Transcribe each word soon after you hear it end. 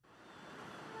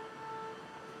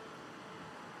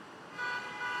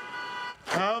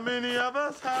How many of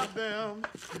us have them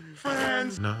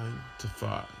friends? 9 to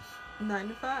 5. 9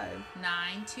 to 5.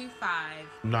 9 to 5.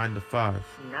 9 to 5.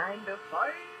 9 to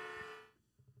 5.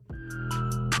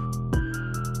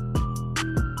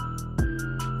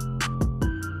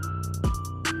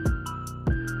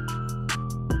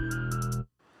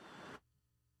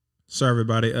 So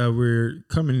everybody, we're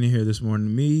coming in here this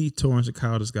morning. Me, Torrance, and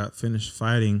Kyle just got finished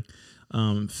fighting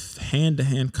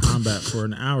hand-to-hand combat for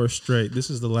an hour straight. This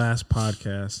is the last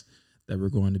podcast that we're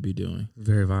going to be doing.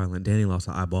 Very violent. Danny lost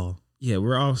an eyeball. Yeah,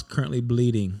 we're all currently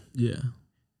bleeding. Yeah.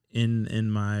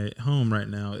 In my home right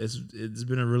now. It's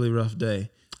been a really rough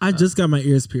day. I just got my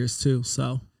ears pierced too,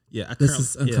 so yeah, this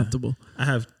is uncomfortable. Yeah, I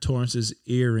have Torrance's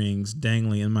earrings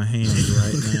dangling in my hands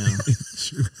right now.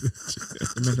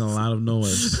 They're making a lot of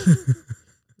noise,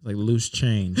 like loose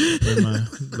change in my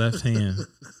left hand.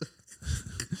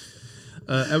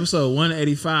 Episode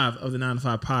 185 of the 9 to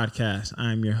 5 podcast.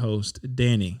 I'm your host,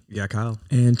 Danny. Yeah, Kyle.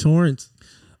 And Torrance.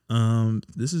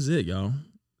 This is it, y'all.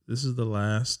 This is the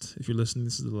last, if you're listening,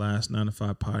 this is the last 9 to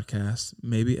 5 podcast,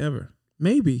 maybe ever.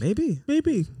 Maybe.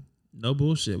 No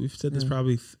bullshit. We've said this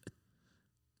probably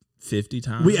 50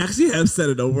 times. We actually have said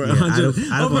it over 100.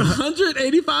 Over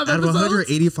 185 Out of episodes.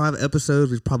 185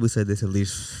 episodes, we've probably said this at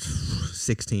least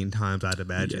 16 times, I'd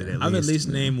imagine. Yeah. I've at least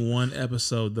named one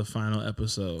episode the final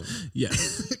episode. Yeah.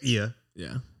 Yeah.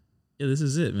 Yeah, this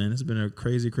is it, man. It's been a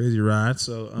crazy ride.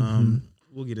 So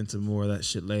we'll get into more of that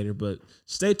shit later. But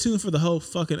stay tuned for the whole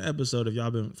fucking episode if y'all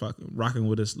been fucking rocking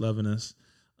with us, loving us.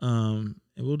 And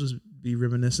we'll just be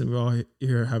reminiscent. We're all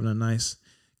here having a nice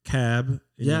cab.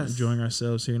 Enjoying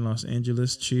ourselves here in Los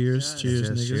Angeles. Cheers,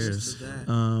 niggas. Cheers.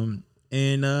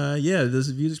 This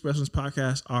views expressed on this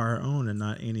podcast are our own and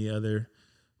not any other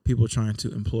people trying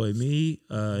to employ me,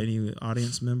 any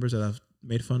audience members that I've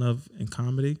made fun of in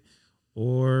comedy,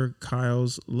 or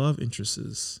Kyle's love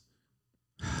interests.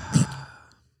 Huh?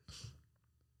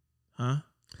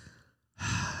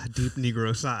 Deep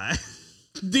Negro sigh.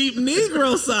 Deep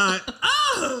Negro side.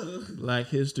 Black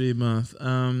History Month.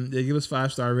 Give us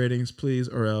 5-star ratings, please,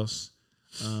 or else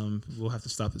we'll have to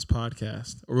stop this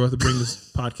podcast, or we'll have to bring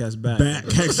this podcast back.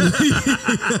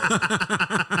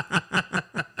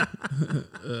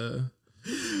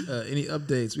 Any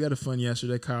updates? We had a fun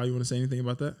yesterday. Kyle, you want to say anything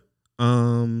about that?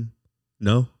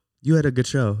 No. You had a good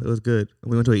show. It was good.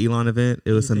 We went to an Elon event.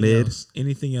 It was some mid.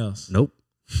 Anything else? Nope.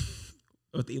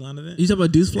 What, the Elon event? You talking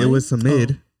about Deuce Flame? It was some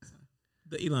mid.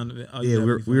 The Elon event. Oh, Yeah,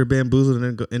 we were bamboozled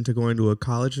into going to a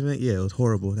college event. Yeah, it was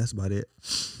horrible. That's about it.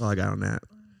 That's all I got on that.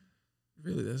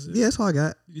 Really? That's it? Yeah, that's all I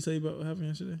got. Did he tell you about what happened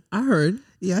yesterday? I heard.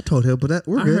 Yeah, I told him, but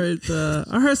we're good.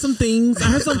 I heard some things. I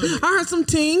heard some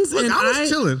things. Look, and I was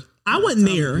chilling. I wasn't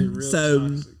there, so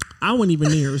toxic. I wasn't even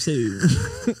there. So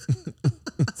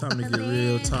Time to get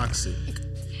real toxic.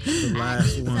 The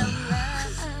last one.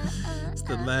 It's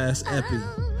the last epi.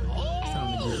 It's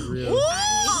time to get real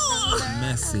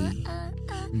messy,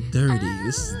 dirty.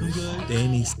 This is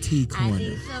Danny's Tea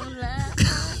Corner.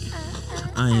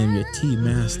 I am your tea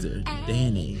master,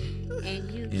 Danny,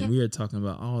 and we are talking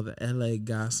about all the LA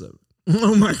gossip.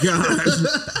 oh my gosh.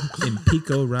 And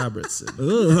Pico Robertson.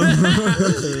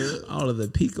 All of the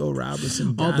Pico Robertson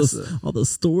all gossip. the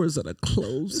stores that are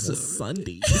closed on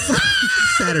Sundays.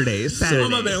 Saturdays.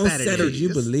 my bad, on Could you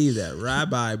believe that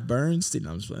Rabbi Bernstein?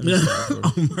 I'm just playing.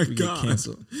 Oh my we God. Get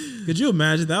canceled. Could you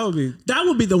imagine that would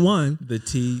be the one. the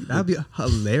tea? That'd be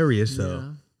hilarious,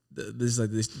 though. This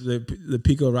like the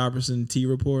Pico Robertson tea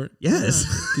report. Yes.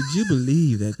 Could you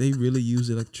believe that they really use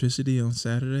electricity on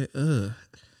Saturday?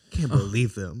 Can't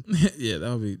believe them. Yeah,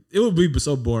 it would be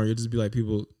so boring. It'd just be like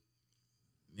people.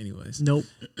 Anyways, Nope.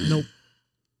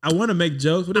 I want to make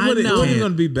jokes, but it wasn't going to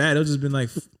be bad. It would just been like,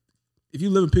 if you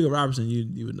live in Pico Robertson,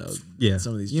 you would know. Yeah,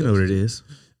 some of these. You know what it is.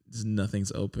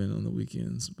 Nothing's open on the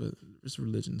weekends, but it's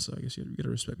religion, so I guess you got to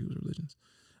respect people's religions.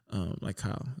 Like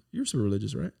Kyle, you're so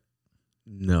religious, right?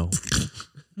 No.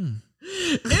 It's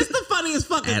the funniest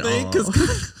fucking At thing all.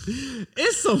 because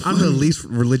it's so funny. I'm the least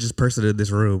religious person in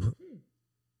this room.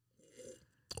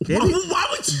 Danny, Why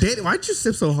would you? Danny, why'd you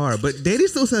sip so hard? But Danny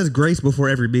still says grace before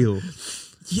every meal.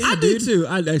 Yeah, I do too.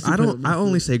 I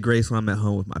only say grace when I'm at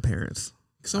home with my parents.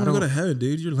 Because I want to go to heaven,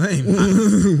 dude. You're lame.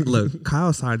 Look,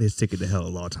 Kyle signed his ticket to hell a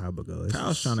long time ago.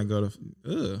 Kyle's trying to go to.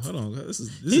 Hold on.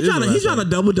 He's trying to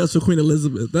double dutch with Queen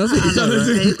Elizabeth. That's what he's trying to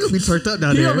do. He's gonna be turned up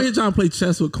down He there. over here trying to play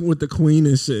chess with the Queen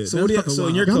and shit. So what do you? So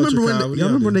in your Y'all culture, remember Kyle, what do y'all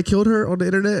remember when do? they killed her on the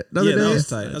internet the other Yeah, day? that was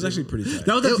tight. That was actually pretty tight.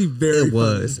 That was actually very. It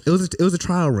was. funny. It was a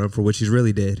trial run for what she's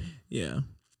really did. Yeah.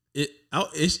 She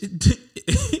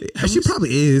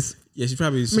probably is. Yeah, she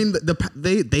probably is. I mean,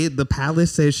 the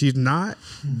palace says she's not,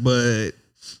 but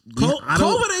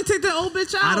COVID ain't take that old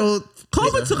bitch out.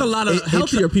 COVID took a lot of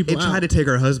healthier people It out. tried to take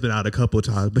her husband out a couple of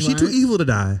times, but she's too Right. evil to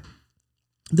die.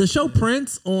 The show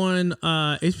Prince on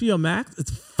HBO Max,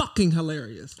 it's fucking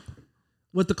hilarious.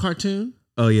 With the cartoon.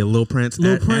 Oh yeah, Lil Prince.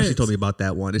 Lil Ashley Prince. told me about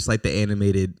that one. It's like the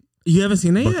animated You haven't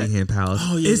seen it yet? Buckingham Palace.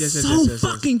 Oh yeah, It's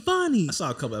fucking funny. I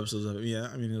saw a couple episodes of it. Yeah,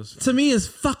 I mean it was. To me, it's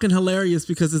fucking hilarious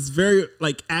because it's very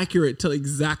like accurate to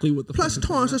exactly what the Plus, fuck is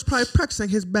Torrance is probably practicing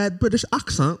his bad British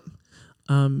accent.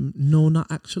 No, not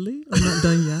actually. I'm not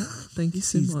done yet. Thank you This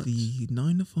so is much. the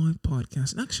 9 to 5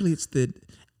 podcast, and actually it's the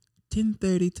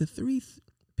 10:30 to 3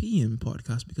 p.m.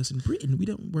 podcast because in Britain we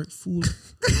don't work full.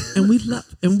 And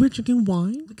we're drinking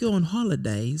wine. We go on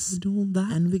holidays. We're doing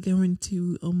that. And we're going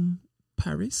to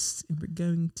Paris, and we're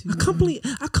going to Our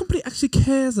company actually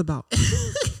cares about.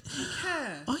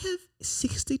 I have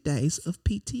 60 days of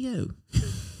PTO.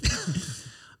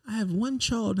 I have one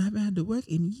child and I haven't had to work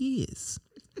in years.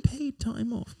 Paid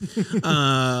time off.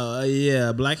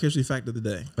 Yeah, Black History Fact of the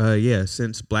Day. Yeah,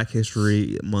 since Black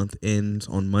History Month ends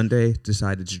on Monday,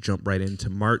 decided to jump right into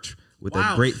March with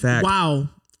a great fact. Wow.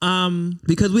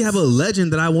 Because we have a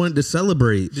legend that I wanted to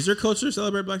celebrate. Does your culture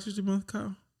celebrate Black History Month,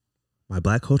 Kyle? My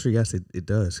Black culture, yes, it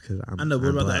does. Cause I know. What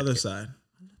I'm about black. the other side?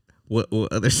 What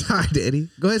other side, Danny?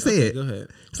 Go ahead, say it. Go ahead.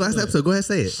 It's last episode. Go ahead,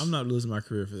 say it. I'm not losing my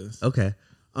career for this. Okay.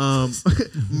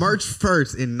 March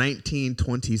 1st in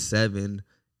 1927,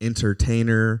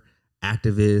 entertainer,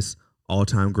 activist,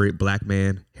 all-time great black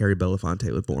man Harry Belafonte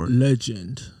was born.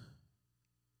 Legend.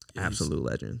 Yeah, Absolute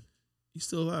legend. He's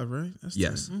still alive, right? That's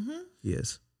Yes. Mm-hmm.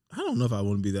 Yes. I don't know if I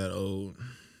want to be that old.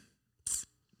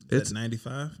 It's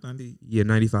 95, 90. Yeah,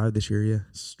 95 this year. Yeah,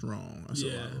 Strong. That's a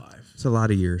lot of life. it's a lot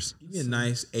of years. Give me a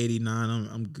nice 89.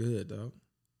 I'm good, dog.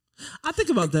 I think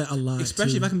about that a lot.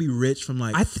 Especially if I can be rich from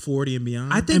like 40 and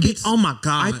beyond. I think it's. oh my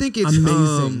god. I think it's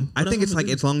amazing. I think it's like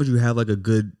as long as you have like a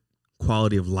good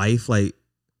quality of life. Like,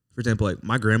 for example, like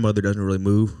my grandmother doesn't really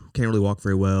move, can't really walk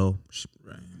very well. She's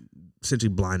essentially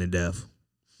blind and deaf,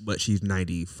 but she's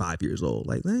 95 years old.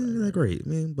 Like, that's great,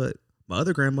 man. But my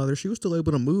other grandmother, she was still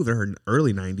able to move in her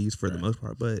early 90s for the most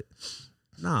part. But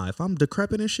nah, if I'm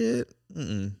decrepit and shit,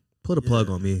 put a plug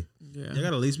on me. Yeah. You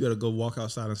gotta at least be able to go walk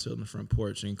outside and sit on the front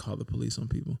porch and call the police on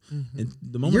people. And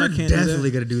the moment You're I can't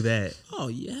definitely do gonna do that. that, oh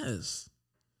yes.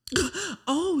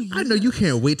 Oh yeah. I know you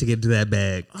can't wait to get to that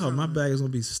bag. Oh, my bag is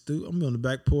gonna be stupid. I'm gonna be on the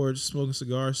back porch smoking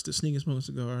cigars, sneaking smoking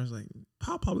cigars. Like,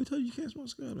 Papa, we told you can't smoke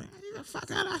cigars. Like, fuck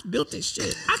out! I built this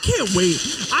shit. I can't wait.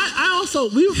 I also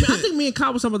I think me and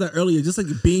Kyle was talking about that earlier, just like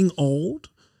being old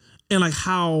and like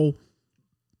how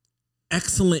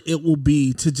excellent it will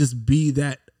be to just be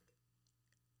that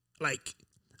like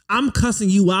I'm cussing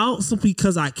you out simply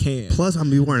because I can. Plus, I'm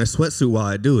gonna be wearing a sweatsuit while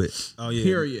I do it. Oh yeah,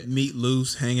 Period. Meat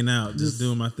loose, hanging out, just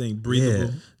doing my thing,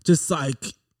 breathable. Just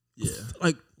like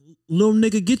like little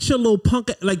nigga, get your little punk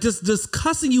like just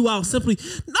cussing you out simply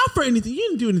not for anything. You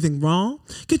didn't do anything wrong.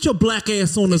 Get your black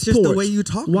ass on It's this just porch. the way you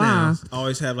talk Why? now.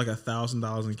 Always have like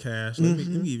 $1,000 in cash. Let me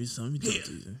give you some.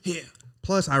 Yeah.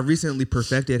 Plus, I recently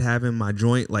perfected having my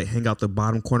joint like hang out the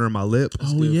bottom corner of my lip.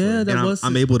 Oh yeah, that And was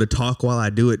I'm able to talk while I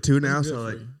do it too now. So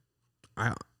like, for you.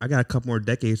 I got a couple more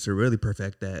decades to really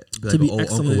perfect that. Be like To be an old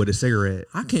excellent. uncle with a cigarette.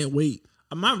 I can't wait.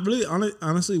 I'm not really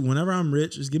honestly. Whenever I'm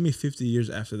rich, just give me 50 years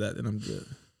after that, then I'm good.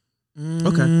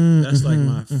 Okay, That's like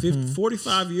my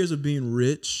 45 years of being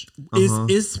rich.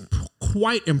 It's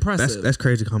quite impressive. that's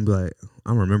crazy. Come be like,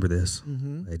 I remember this.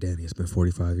 Hey, Danny, it's been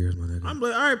 45 years, my nigga. I'm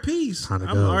like, all right, peace. Time to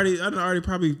I'm go. already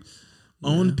probably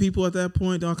owned people at that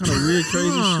point. All kind of weird,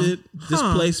 crazy shit.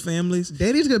 Displaced families.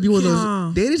 Danny's gonna be one of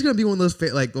Yeah. those. Danny's gonna be one of those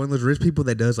like one of those rich people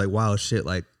that does like wild shit,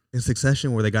 like in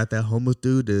Succession, where they got that homeless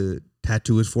dude to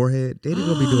tattoo his forehead. Danny's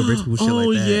gonna be doing rich people shit oh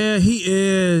like that. yeah, he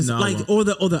is. No, I like won't. or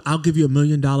the I'll give you $1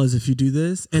 million if you do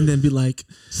this, and then be like,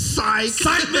 Psych.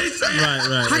 Right.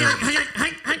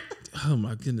 Oh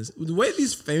my goodness. The way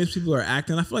these famous people are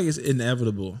acting, I feel like it's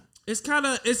inevitable. I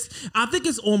think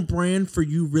it's on brand for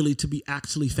you really to be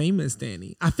actually famous,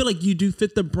 Danny. I feel like you do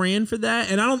fit the brand for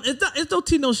that. And it's no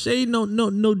tea, no shade,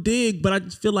 no dig, but I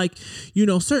just feel like,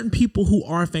 certain people who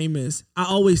are famous, I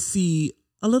always see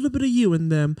a little bit of you in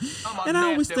them. And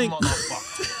I always think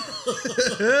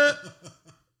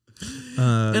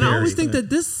that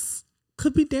this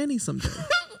could be Danny someday.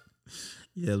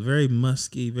 Yeah, very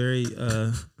musky, very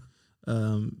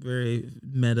very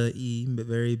meta-y, but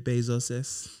very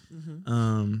Bezos-esque.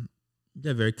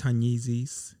 Yeah, very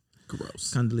Kanye's.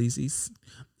 Gross. Condoleezes.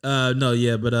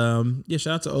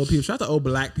 Shout out to old people. Shout out to old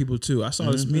black people too. I saw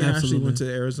this. Me and Ashley absolutely. went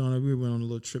to Arizona. We went on a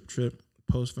little trip,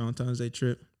 post Valentine's Day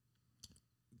trip.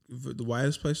 The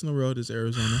widest place in the world is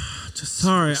Arizona.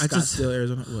 Sorry, I just Scottsdale,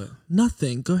 Arizona. What?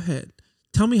 nothing. Go ahead.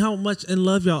 Tell me how much in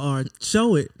love y'all are.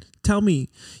 Show it. Tell me,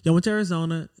 y'all went to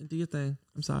Arizona. Do your thing.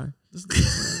 I'm sorry. You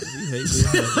hate me.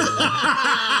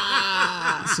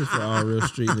 This is for all real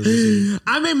street niggas.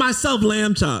 I made myself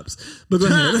lamb chops. But go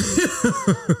ahead.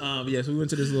 Yeah, so we went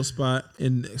to this little spot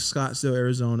in Scottsdale,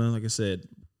 Arizona. Like I said,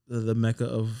 the mecca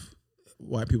of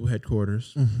white people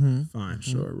headquarters. Fine,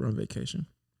 sure, we're on vacation.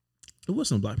 There was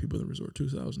some black people in the resort too,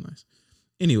 so that was nice.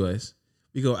 Anyways,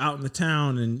 we go out in the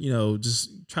town and,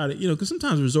 just try to, because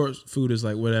sometimes resort food is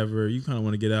like whatever. You kind of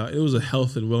want to get out. It was a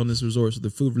health and wellness resort, so the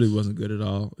food really wasn't good at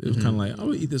all. It was kind of like, I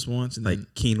would eat this once. And like then,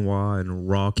 quinoa and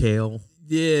raw kale.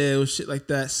 yeah, it was shit like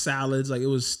that. Salads, like it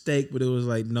was steak, but it was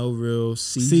like no real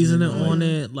Seasoning like, on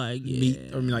it. Like,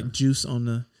 meat, like juice on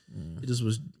the, it just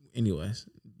was, anyways.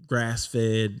 Grass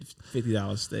fed,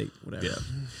 $50 steak, whatever. Yeah.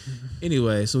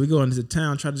 Anyway, so we go into the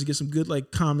town, try to just get some good,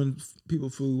 like common people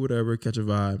food, whatever, catch a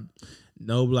vibe.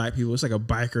 No black people. It's like a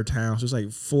biker town. So it's like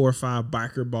 4 or 5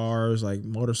 biker bars, like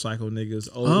motorcycle niggas,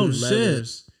 old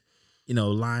leathers,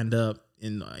 lined up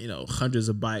in, hundreds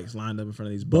of bikes lined up in front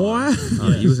of these bars. Boy.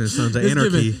 Using Sons of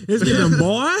Anarchy. It's giving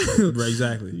boy. Right,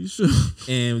 exactly. You sure?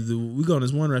 And we go in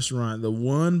this one restaurant. The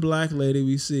one black lady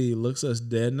we see looks us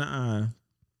dead in the eye.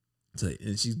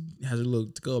 And she has her little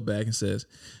to go back and says,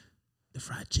 "The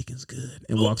fried chicken's good,"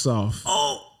 and walks off.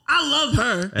 Oh, I love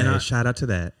her. Hey, shout out to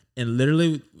that. And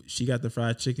literally, she got the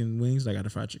fried chicken wings. I got the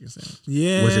fried chicken sandwich.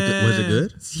 Yeah. Was it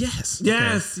good? Yes.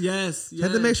 Yes.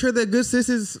 Had to make sure that good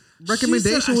sis's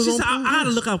recommendation was on point. I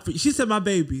gotta look out for you. She said my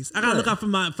babies. I gotta look out for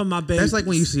my babies. That's like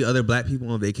when you see other black people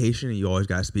on vacation and you always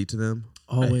gotta speak to them.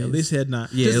 always. At least head nod.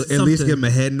 Yeah, Just at least something. give them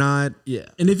a head nod. Yeah.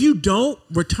 And if you don't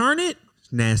return it,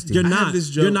 Nasty. You're I not. have this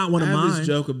joke, You're not one of I have mine. this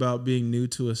joke about being new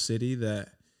to a city that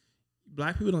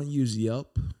black people don't use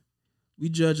Yelp. We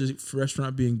judge a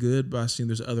restaurant being good by seeing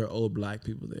there's other old black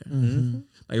people there. Mm-hmm.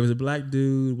 Like it was a black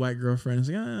dude, white girlfriend. It's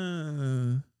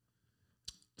like,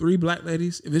 3 black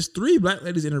ladies. If it's 3 black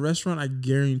ladies in a restaurant, I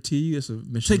guarantee you it's a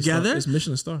Michelin Together? Star. It's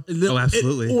Michelin star. Oh,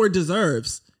 absolutely. Or it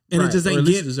deserves. And Right. it just Or ain't at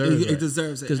least get deserves, it right.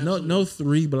 deserves it. Because no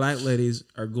 3 black ladies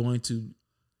are going to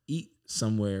eat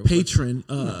somewhere. patron.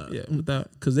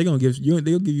 Because they're gonna give you.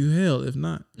 They'll give you hell if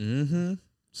not. Mm-hmm.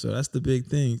 So that's the big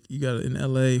thing. You got in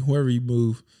LA, wherever you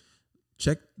move,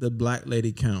 check the black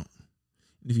lady count.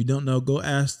 If you don't know, go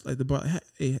ask like the bar.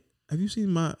 Hey, have you seen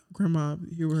my grandma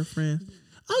here with her friends?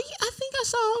 Oh yeah, I think I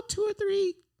saw 2 or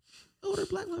 3 older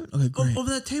black women. Okay, great. Over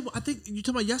that table. I think you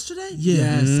talking about yesterday? Yeah.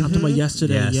 Yes. I'm talking about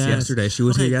yesterday. Yes, Yes. yesterday. She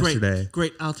was here great, yesterday.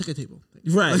 Great. I'll take a table.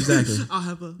 Right, exactly. I'll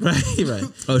have a right.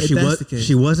 Oh, If she that's was. the case.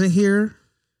 She wasn't here.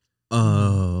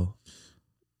 Oh.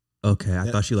 Okay, I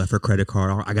thought she left her credit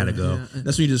card. I gotta go. Yeah.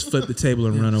 That's when you just flip the table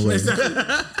and run away.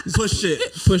 Push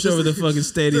it. Push over the fucking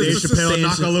stadium. Dave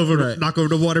Chappelle knock over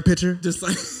the water pitcher. Just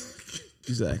like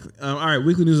Exactly. All right,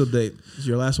 weekly news update. It's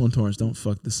your last one, Torrance. Don't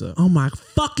fuck this up. oh my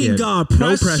fucking Yeah, god, No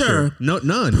pressure. pressure. No,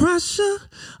 none. Pressure.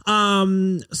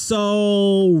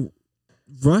 So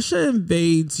Russia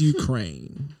invades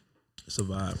Ukraine. It's a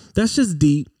vibe. That's just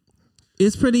deep.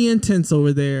 It's pretty intense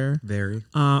over there. Very.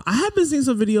 I have been seeing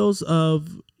some videos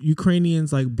of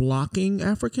Ukrainians like blocking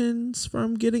Africans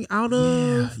from getting out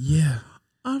of Yeah.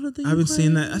 out of the. I've been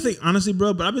seeing that. I Ukraine. think honestly,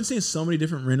 bro, but I've been seeing so many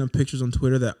different random pictures on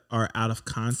Twitter that are out of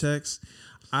context.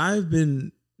 I've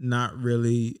been not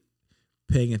really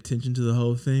paying attention to the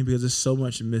whole thing because there's so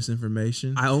much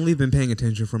misinformation. I only been paying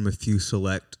attention from a few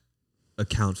select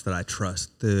accounts that I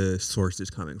trust the sources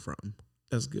coming from.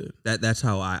 That's good. That's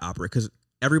how I operate, because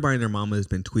everybody and their mama has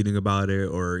been tweeting about it,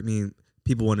 or I mean,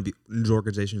 people want to be, news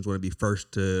organizations want to be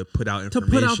first to put out to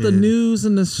information. put out the news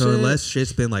and the So shit. unless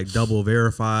shit's been like double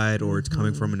verified or it's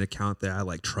coming from an account that I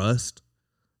like trust,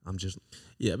 I'm just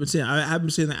Yeah, but I've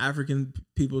been seeing the African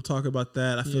people talk about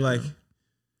that. I feel like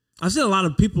I've seen a lot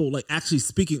of people like actually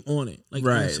speaking on it. Like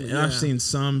right, actually, and I've seen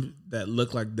some that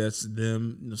look like that's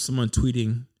them. Someone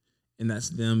tweeting, and that's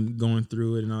them going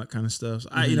through it and all that kind of stuff. So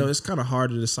it's kind of hard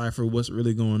to decipher what's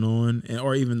really going on,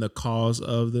 or even the cause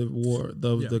of the war,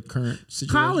 the current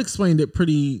situation. Kyle explained it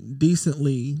pretty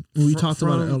decently when we talked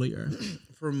about it earlier.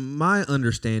 from my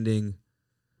understanding,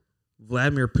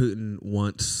 Vladimir Putin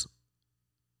wants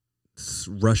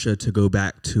Russia to go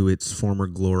back to its former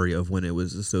glory of when it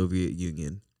was the Soviet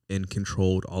Union and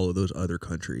controlled all of those other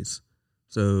countries.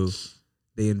 So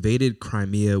they invaded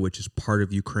Crimea, which is part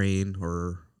of Ukraine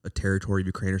or a territory of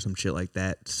Ukraine or some shit like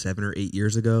that 7 or 8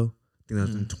 years ago. I think that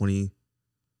was in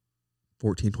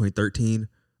 2014, 2013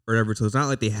 or whatever. So it's not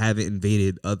like they haven't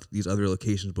invaded these other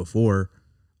locations before.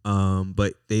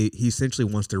 But he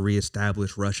essentially wants to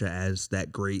reestablish Russia as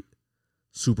that great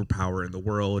superpower in the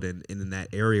world and in that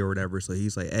area or whatever. So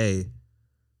he's like, hey,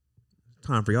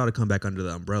 time for y'all to come back under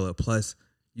the umbrella. Plus,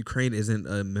 Ukraine isn't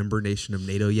a member nation of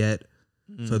NATO yet.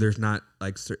 So there's not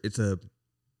like it's a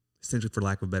essentially, for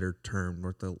lack of a better term,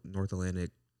 North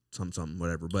Atlantic something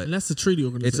whatever. But and that's a treaty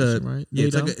organization, right? Yeah,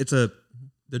 it's a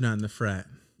they're not in the frat.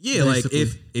 yeah. Basically.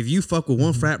 Like if you fuck with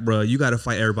one frat, bro, you got to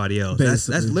fight everybody else.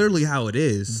 That's literally how it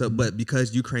is. So, but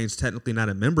because Ukraine's technically not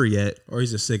a member yet, Or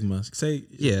he's a Sigma. Say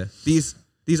these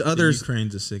others.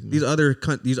 Ukraine's a Sigma. These other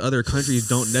countries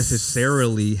don't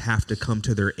necessarily have to come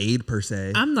to their aid per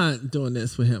se. I'm not doing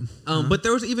this with him. But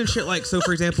there was even shit like, so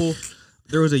for example,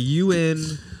 there was a UN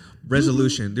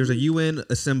resolution. There's a UN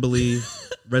assembly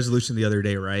resolution the other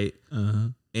day, right?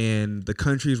 And the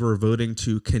countries were voting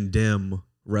to condemn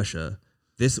Russia.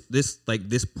 This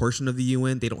portion of the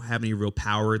UN, they don't have any real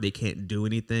power. They can't do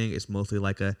anything. It's mostly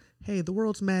like hey, the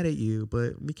world's mad at you,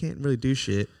 but we can't really do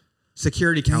shit.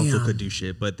 Security Council could do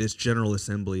shit, but this General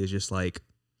Assembly is just like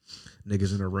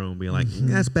niggas in a room being like,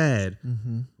 that's bad.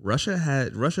 Russia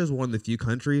is one of the few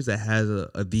countries that has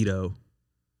a veto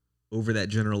over that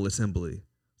General Assembly.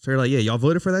 So they're like, yeah, y'all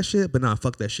voted for that shit, but nah,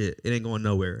 fuck that shit. It ain't going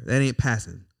nowhere. That ain't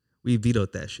passing. We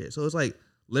vetoed that shit. So it's like,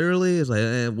 literally, it's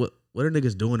like, what are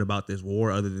niggas doing about this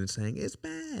war other than saying it's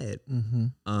bad?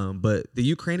 But the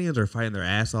Ukrainians are fighting their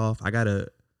ass off. I gotta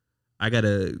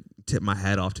tip my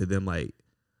hat off to them, like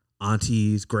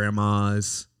aunties,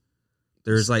 grandmas.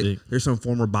 There's some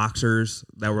former boxers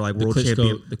that were like world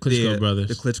champion. The Klitschko brothers.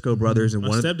 The Klitschko brothers, and My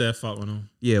stepdad fought one of them.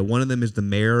 Yeah, one of them is the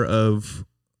mayor of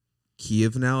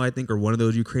Kiev now, I think, or one of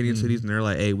those Ukrainian cities, and they're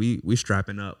like, hey, we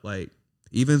strapping up. Like,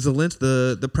 even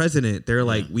Zelensky, the president, they're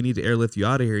like, we need to airlift you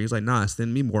out of here. He's like, nah,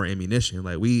 send me more ammunition.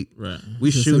 Like, we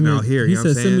shooting out here. You know what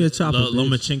I'm saying? Send me a chopper.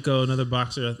 Lomachenko, another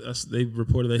boxer, they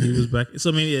reported that he was back. So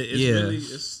I mean, really,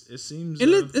 it seems,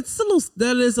 and it's a little,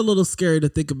 that is a little scary to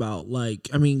think about. Like,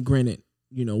 I mean, granted,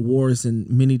 you know, wars in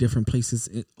many different places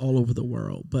all over the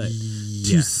world, but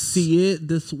to see it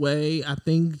this way, I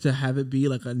think to have it be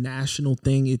like a national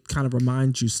thing, it kind of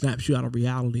reminds you, snaps you out of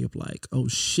reality of like, oh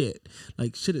shit,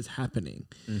 like shit is happening,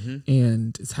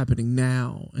 and it's happening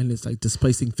now, and it's like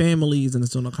displacing families, and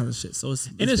it's doing all kinds of shit. So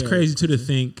it's crazy too to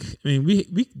think. I mean,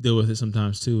 we deal with it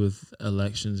sometimes too with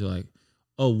elections. You're like,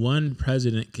 oh, one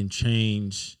president can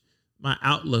change my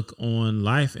outlook on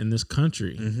life in this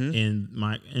country,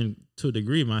 and to a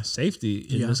degree my safety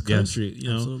in this country. You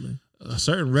know, absolutely. A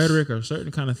certain rhetoric or a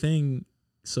certain kind of thing.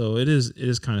 So it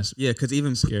is kind of because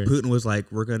even scary. Putin was like,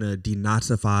 we're gonna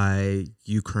denazify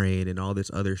Ukraine and all this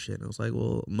other shit. And I was like,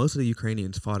 well, most of the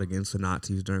Ukrainians fought against the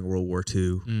Nazis during World War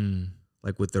II,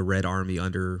 like with the Red Army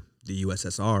under the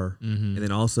USSR, and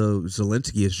then also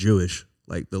Zelensky is Jewish,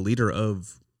 like the leader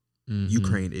of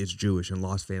Ukraine is Jewish and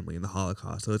lost family in the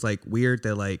Holocaust. So it's like weird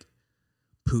that like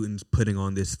Putin's putting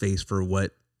on this face for what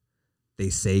they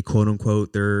say, quote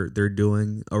unquote, they're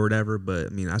doing or whatever. But I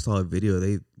mean, I saw a video,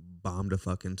 they bombed a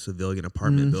fucking civilian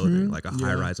apartment building, like a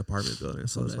high-rise apartment building.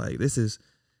 So it's like,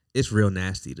 it's real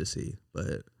nasty to see.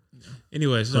 But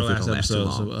anyways, it's our last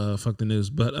episode, so fuck the news.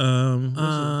 But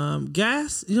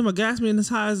gas, you know my gas being as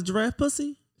high as giraffe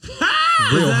pussy?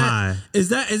 High. Is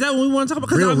that what we want to talk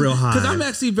about? Real high. Because I'm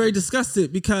actually very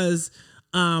disgusted because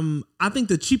I think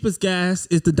the cheapest gas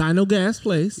is the Dino Gas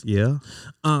place. Yeah.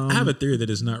 I have a theory that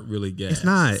it's not really gas. It's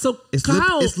not. So it's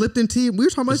Lipton tea. We were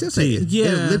talking about this yesterday. Yeah.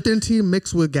 It's Lipton tea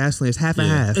mixed with gasoline. It's half and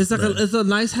half. It's like it's a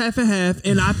nice half and half,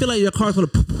 and I feel like your car's gonna.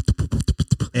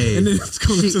 Hey, and then it's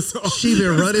gonna she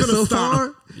been running so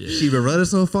far. Yeah. She been running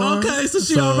so far. Okay, so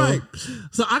she all right.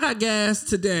 So I got gas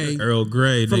today, Earl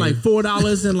Grey, for like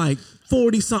 $4 and like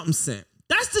 40-something cents.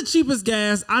 That's the cheapest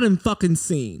gas I done fucking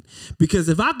seen. Because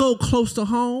if I go close to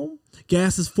home,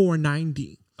 gas is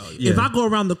 $4.90. Oh, yeah. If I go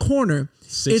around the corner,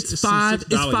 it's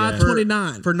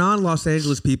 $5.29. For non-Los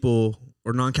Angeles people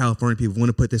or non-California people, want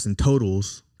to put this in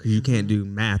totals because you can't do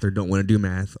math or don't want to do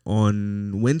math.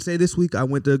 On Wednesday this week, I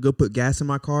went to go put gas in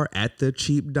my car at the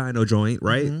cheap Dino joint.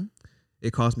 Right,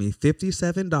 it cost me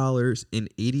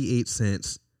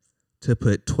 $57.88 to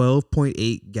put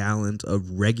 12.8 gallons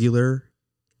of regular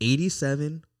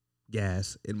 87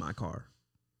 gas in my car.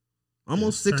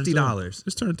 Almost $60.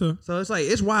 It's turned to. So it's like,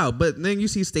 it's wild. But then you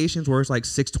see stations where it's like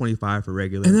 $6.25 for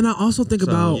regular. And then I also think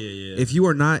about if you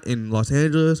are not in Los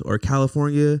Angeles or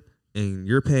California and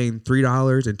you're paying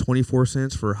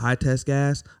 $3.24 for high test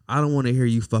gas, I don't want to hear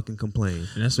you fucking complain.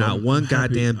 And that's not one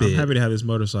goddamn bit. I'm happy to have this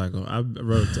motorcycle. I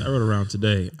rode around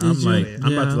today. I'm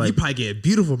about to like. You probably get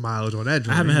beautiful mileage on that.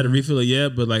 I haven't had to refill it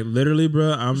yet, but like literally,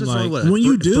 bro, I'm like, when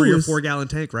you do 3 or 4 gallon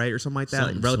tank, right, or something like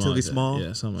that, like relatively small.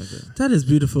 Yeah, something like that. That is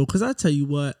beautiful because I tell you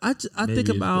what, I think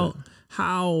about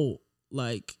how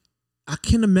like. I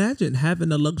can't imagine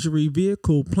having a luxury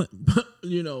vehicle,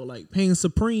 you know, like paying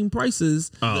supreme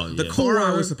prices. Oh, the car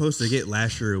I was supposed to get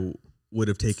last year would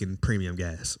have taken premium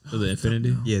gas. For the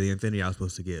Infinity. Yeah, the Infinity I was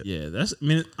supposed to get. Yeah, that's. I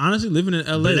mean, honestly, living in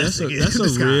LA, that's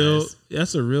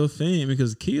a real thing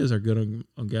because Kias are good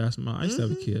on gas. I used to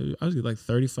have a Kia. I was get like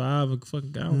 35 a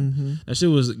fucking gallon. That shit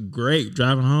was great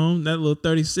driving home. That little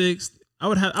 36.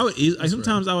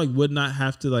 Sometimes I would not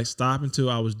have to like stop until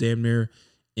I was damn near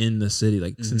in the city,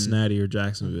 like Cincinnati or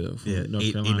Jacksonville. Yeah,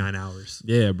 North Carolina. 9 hours.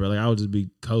 Yeah, bro. Like I would just be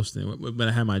coasting. When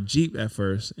I had my Jeep at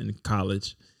first in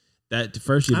college, that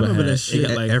first Jeep I remember that shit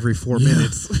like every 4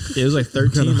 minutes. It was like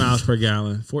 13 miles per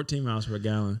gallon, 14 miles per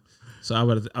gallon. So I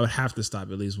would have to stop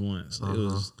at least once. It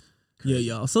was. Yeah,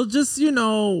 y'all. So just, I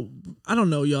don't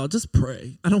know, y'all. Just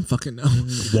pray. I don't fucking know.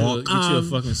 Walk, get you a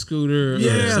fucking scooter.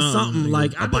 Yeah, or something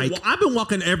like a bike. I've been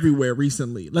walking everywhere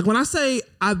recently. Like when I say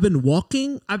I've been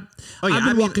walking, I've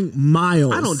been walking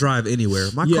miles. I don't drive anywhere.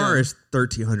 My car is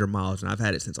 1,300 miles, and I've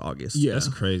had it since August. Yeah, that's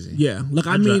crazy. Yeah, like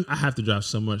I have to drive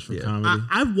so much for comedy.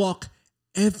 I walk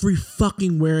every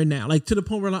fucking where now. Like to the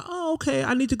point where like, oh, okay,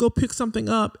 I need to go pick something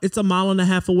up. It's 1.5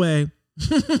 miles away.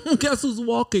 Guess who's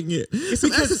walking it? Get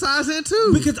some exercise in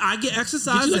too. Because I get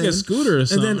exercise get you like a scooter or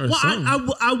something. And then,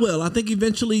 I will. I think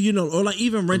eventually, or like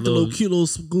even rent the little cute little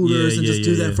scooters and just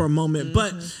do that for a moment.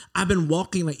 But I've been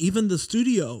walking. Like even the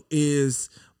studio is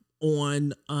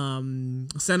on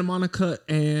Santa Monica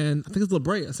and I think it's La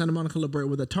Brea, Santa Monica La Brea,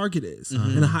 where the Target is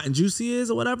and the Hot and Juicy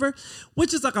is or whatever,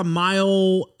 which is like a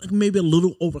mile, maybe a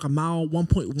little over like a mile,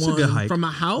 1.1 from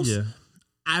my house. Yeah.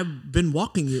 I've been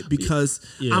walking it because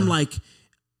I'm like,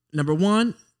 number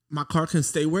one, my car can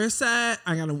stay where it's at.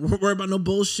 I gotta worry about no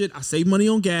bullshit. I save money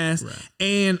on gas,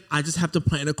 and I just have to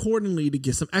plan accordingly to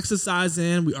get some exercise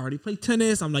in. We already play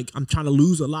tennis. I'm trying to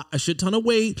lose a shit ton of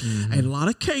weight. I had a lot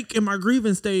of cake in my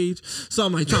grieving stage, so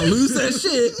I'm like trying to lose that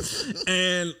shit.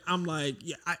 And I'm like,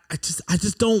 I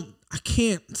just don't. I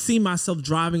can't see myself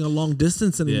driving a long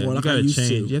distance anymore like I used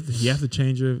to. You have to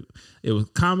change it was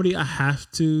comedy. I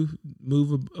have to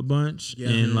move a bunch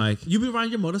and like you be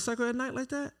riding your motorcycle at night like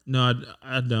that. No,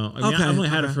 I don't. I mean, I've only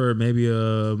had it for maybe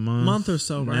a month or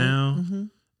so now. Right?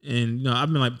 And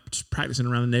I've been like just practicing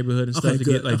around the neighborhood and stuff to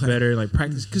get like better like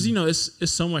practice because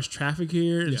it's so much traffic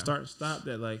here and start stop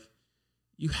that like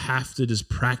you have to just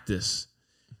practice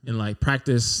and like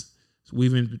practice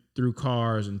weaving through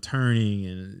cars and turning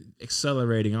and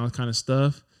accelerating, all kind of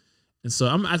stuff. And so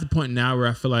I'm at the point now where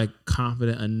I feel like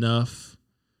confident enough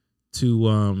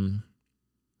to,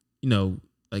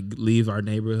 like leave our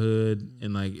neighborhood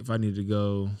and like if I need to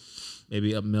go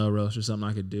maybe up Melrose or something,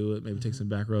 I could do it. Maybe take some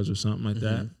back roads or something like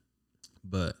that.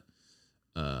 But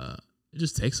it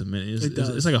just takes a minute.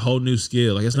 It's like a whole new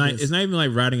skill. Like it's not even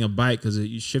like riding a bike because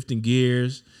you're shifting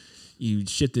gears, you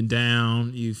shifting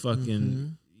down, you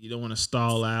fucking. You don't want to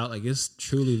stall out. Like it's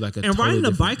truly like a. And totally riding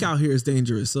a bike out here is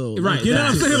dangerous. So right, you know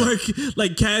what I'm saying?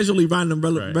 Like casually riding a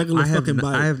regular fucking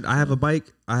bike. I have a bike.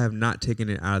 I have not taken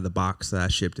it out of the box that I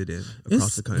shipped it in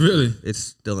across the country. Really, it's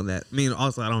still in that. I mean,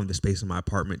 also I don't have the space in my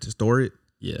apartment to store it.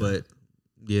 Yeah, but.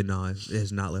 Yeah, no, it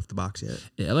has not left the box yet.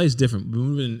 Yeah, LA is different.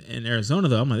 Moving in Arizona,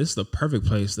 though, I'm like, this is the perfect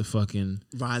place to fucking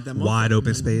ride that wide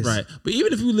open space. Right. But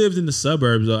even if you lived in the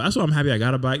suburbs, though, that's why I'm happy I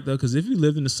got a bike, though, because if you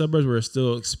lived in the suburbs where it's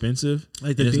still expensive,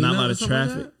 like there's not a lot of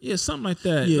traffic. Like something like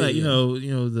that. Yeah, like, you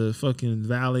know, the fucking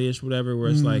valley-ish, whatever,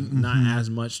 where it's like not as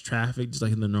much traffic, just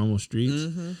like in the normal streets.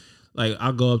 Like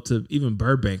I'll go up to even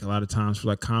Burbank a lot of times for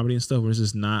like comedy and stuff, where there's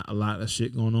just not a lot of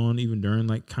shit going on, even during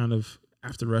like kind of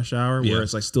after rush hour, where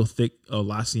it's like still thick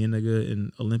La Cienega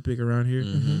and Olympic around here.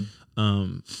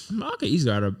 I could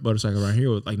easily ride a motorcycle around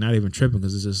here with like not even tripping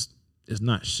because it's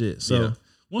not shit. So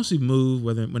once we move,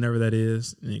 whenever that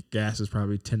is, and gas is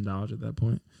probably $10 at that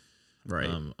point. Right.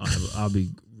 I'll be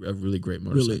a really great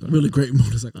motorcycle. Really great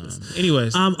motorcyclist.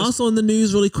 Anyways. Also in the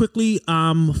news really quickly,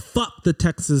 fuck the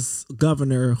Texas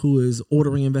governor who is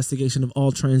ordering investigation of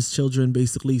all trans children,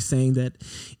 basically saying that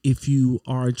if you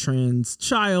are a trans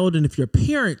child and if you're a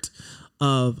parent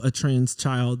of a trans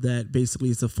child, that basically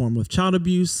is a form of child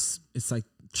abuse. It's like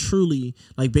truly,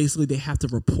 like basically they have to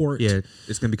report. Yeah,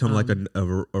 it's gonna become like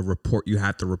a report. You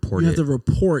have to report. You have to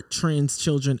report trans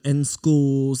children in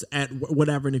schools at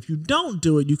whatever, and if you don't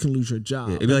do it, you can lose your job.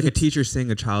 Yeah, it'd be like a teacher saying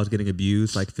a child's getting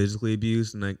abused, like physically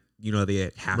abused, and like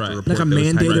they have to report like a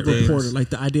mandated reporter. Like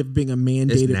the idea of being a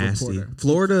mandated reporter.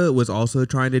 Florida was also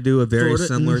trying to do a very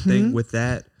similar thing with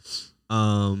that.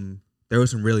 There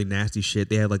was some really nasty shit.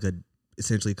 They had like a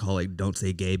essentially called like "Don't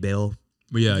Say Gay" bill.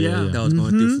 Yeah. That was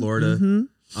going through Florida.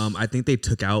 I think they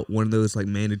took out one of those like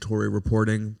mandatory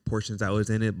reporting portions that was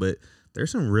in it, but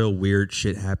there's some real weird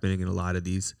shit happening in a lot of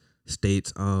these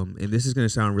states. And this is going to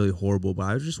sound really horrible, but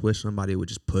I just wish somebody would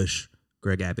just push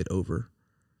Greg Abbott over.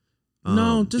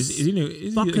 No, just is he in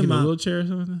a wheelchair or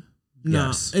something? No.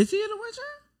 Yes. Is he in a wheelchair?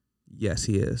 Yes,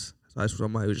 he is. So that's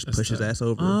somebody who just push his ass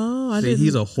over. Oh, I See, didn't.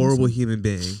 he's a horrible human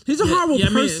being. He's a horrible I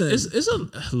mean, person. it's a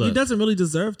look. He doesn't really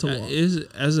deserve to walk.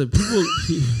 As a people,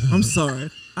 I'm sorry.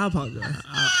 I apologize.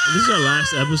 this is our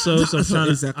last episode, so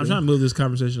Exactly. I'm trying to move this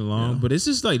conversation along. But it's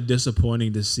just like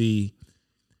disappointing to see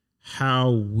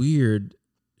how weird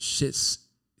shit's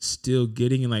still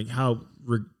getting, and like how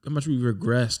much we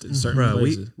regressed in certain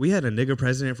places. We had a nigga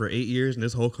president for 8 years, and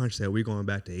this whole country said we're going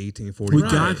back to 1840. We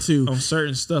got to. On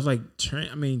certain stuff like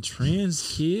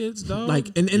trans kids, dog.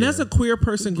 Like, and as a queer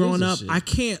person Who gives growing a up, shit? I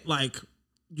can't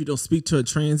speak to a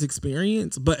trans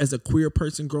experience, but as a queer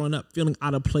person growing up, feeling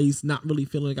out of place, not really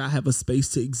feeling like I have a space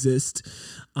to exist,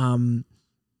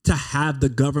 to have the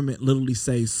government literally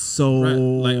say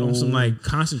like on some like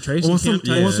concentration camp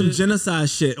type on some shit. genocide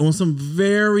shit, on some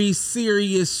very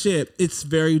serious shit. It's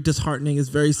very disheartening. It's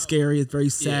very scary. It's very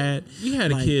sad. We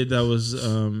had a kid that was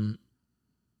at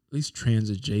least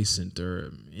trans adjacent,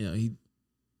 or he.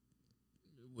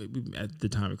 At the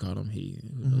time we called him he.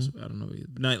 Who knows? I don't know.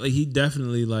 But not, like he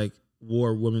definitely like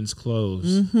wore women's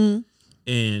clothes,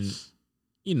 and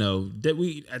that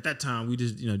we at that time we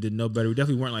just didn't know better. We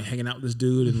definitely weren't like hanging out with this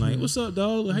dude and like, what's up,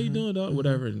 dog? How you doing, dog?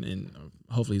 Whatever. And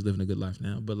hopefully he's living a good life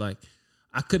now. But like,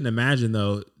 I couldn't imagine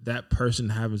though that person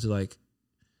having to like,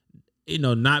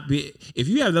 not be, if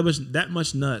you have that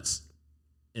much nuts,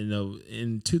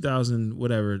 in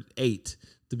 2008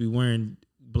 to be wearing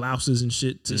blouses and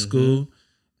shit to school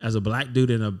as a black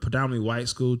dude in a predominantly white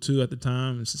school too at the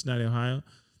time in Cincinnati, Ohio.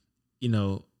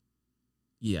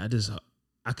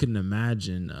 I couldn't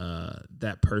imagine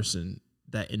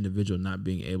that individual not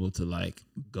being able to like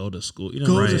go to school.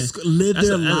 Go to school, live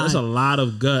their life. That's a lot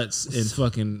of guts and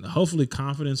fucking hopefully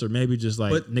confidence, or maybe just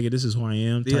like, nigga, this is who I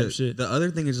am type shit. The other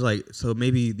thing is like, so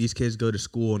maybe these kids go to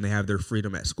school and they have their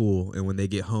freedom at school, and when they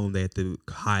get home they have to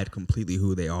hide completely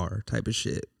who they are type of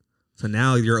shit. So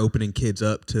now you're opening kids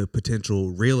up to potential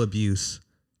real abuse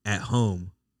at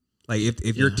home. Like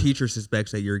if your teacher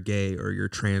suspects that you're gay or you're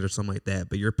trans or something like that,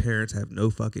 but your parents have no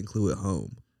fucking clue at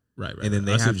home. Right. And then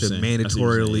they have to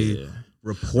mandatorily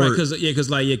report. Because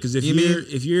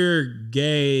if you're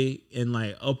gay and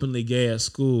like openly gay at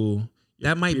school,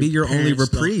 that might be your only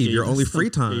reprieve, your only free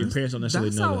time. Your parents don't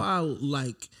necessarily know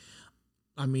that.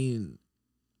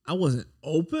 I wasn't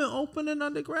open in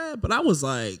undergrad, but I was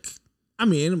like,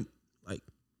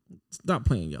 stop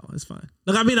playing, y'all. It's fine.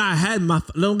 I had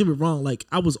don't get me wrong. Like,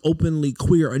 I was openly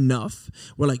queer enough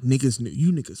where like niggas knew.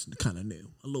 You niggas kind of knew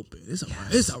a little bit. It's all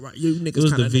right. It's all right. You niggas. It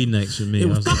was the V V-necks for me. It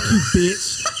was fuck you,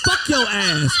 bitch. Fuck your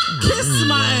ass. Kiss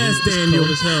my ass, Daniel.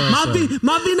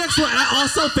 My V-necks were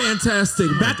also fantastic.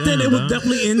 Back then, it was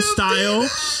definitely in style.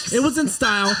 It was in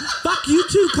style. Fuck you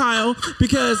too, Kyle,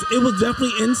 because it was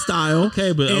definitely in style.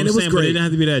 Okay, but it was great. But it didn't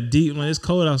have to be that deep. Like, it's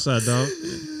cold outside, dog.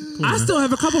 I still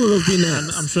have a couple of those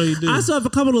V-necks. I'm sure you do. I still have a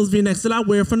couple of those V-necks that I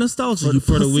wear for nostalgia.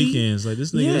 For the weekends, like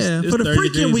this nigga. For the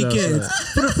freaking weekends.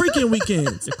 For the freaking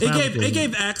weekends. It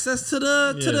gave access to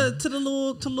the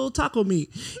little taco meat.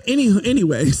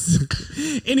 Anyways,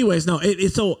 no.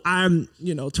 So I'm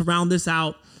to round this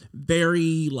out,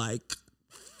 very like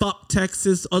fuck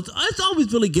Texas. It's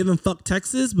always really giving fuck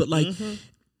Texas, but like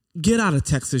get out of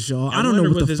Texas, y'all. I don't know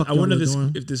what the fuck. I wonder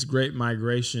if this great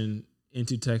migration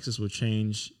into Texas will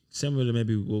change. Similar to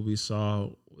maybe what we saw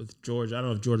with Georgia. I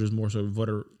don't know if Georgia was more so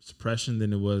voter suppression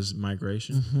than it was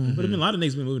migration. But a lot of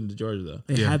niggas been moving to Georgia though.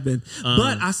 They have been.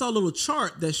 But I saw a little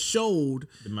chart that showed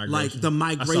the migration.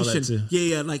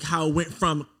 Yeah, like how it went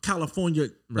from California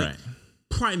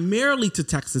primarily to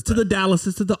Texas, to the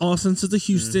Dallases, to the Austins, to the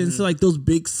Houstons, to like those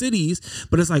big cities.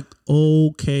 But it's like,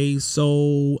 okay,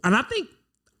 so, and I think,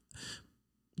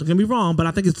 don't get me wrong, but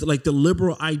I think it's like the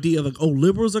liberal idea of like,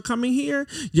 liberals are coming here.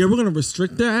 Yeah, we're going to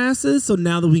restrict their asses. So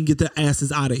now that we can get their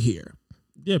asses out of here.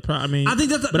 Yeah, I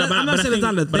think that's. I'm not saying it's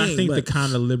not a thing. But I think the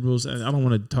kind of liberals, and I don't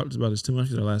want to talk about this too much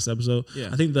because our last episode. Yeah.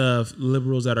 I think the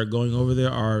liberals that are going over there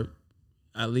are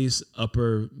at least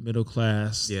upper middle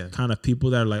class kind of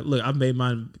people that are like, look, I've made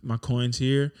my coins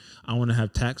here. I want to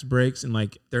have tax breaks, and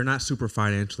like they're not super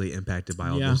financially impacted by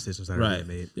all those decisions that are being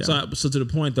made. Yeah. So to the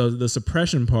point though, the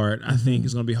suppression part, I think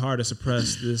is going to be hard to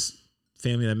suppress this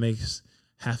family that makes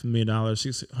 $500,000,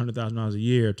 $600,000 a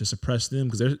year, to suppress them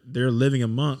because they're living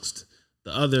amongst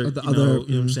the other, you know what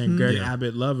I'm saying, Greg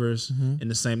Abbott lovers in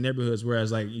the same neighborhoods. Whereas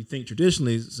like you think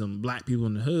traditionally some black people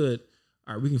in the hood,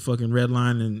 all right, we can fucking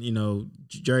redline and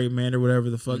gerrymander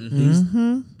whatever the fuck these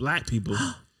black people.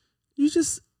 You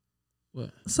just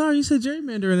what? Sorry, you said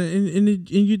gerrymander and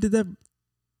you did that.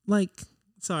 Like,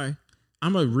 sorry,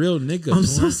 I'm a real nigga. I'm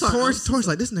so sorry. Torrance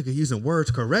like, this nigga using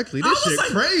words correctly. This shit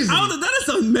crazy. That is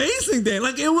amazing. Then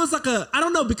like it was like I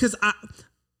don't know because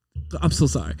I'm so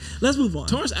sorry. Let's move on.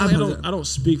 Torrance, I don't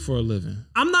speak for a living.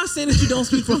 I'm not saying that you don't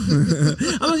speak for.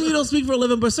 I'm not saying you don't speak for a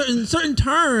living, but certain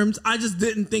terms I just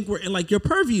didn't think were in like your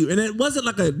purview, and it wasn't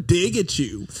like a dig at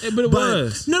you. But it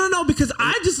was. No, because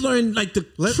I just learned like the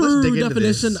true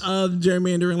definition of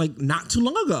gerrymandering like not too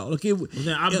long ago. Like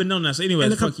I've been known that. So anyway,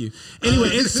 fuck you.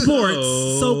 Anyway, in sports,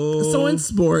 so in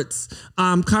sports,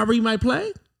 Kyrie might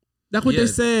play. That's what they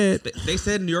said. They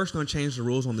said New York's going to change the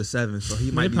rules on the 7th, so he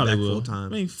might be back full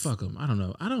time. I mean, fuck him. I don't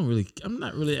know. I'm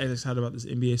not really excited about this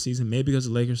NBA season. Maybe because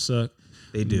the Lakers suck.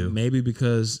 They do. Maybe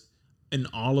because in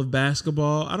all of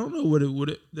basketball, I don't know what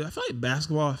it. I feel like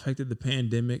basketball affected the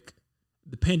pandemic.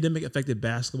 The pandemic affected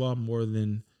basketball more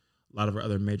than a lot of our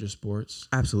other major sports.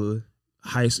 Absolutely.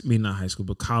 Not high school,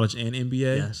 but college and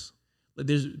NBA. Yes. Like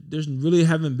there's really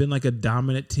haven't been like a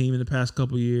dominant team in the past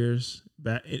couple years.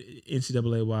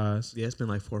 NCAA wise, yeah, it's been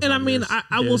like 4 or 5 And I mean, years.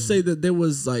 I will say that there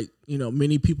was like,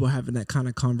 many people having that kind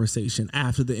of conversation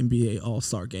after the NBA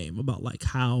All-Star game about like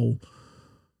how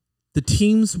the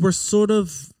teams were sort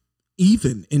of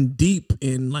even and deep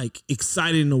and like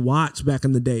exciting to watch back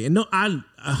in the day. And no, I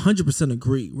 100%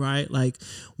 agree, right? Like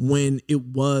when it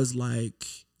was like,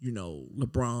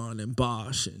 LeBron and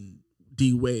Bosh and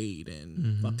D Wade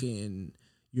and fucking,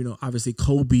 obviously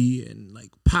Kobe and like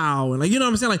Powell and like, what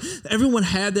I'm saying? Like everyone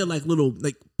had their like little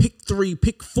like pick 3,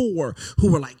 pick 4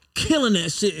 who were like killing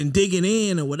that shit and digging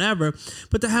in or whatever.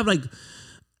 But to have like,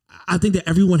 I think that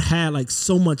everyone had like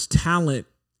so much talent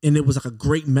and it was like a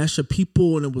great mesh of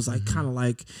people. And it was like kind of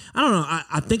like, I don't know.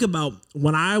 I think about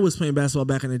when I was playing basketball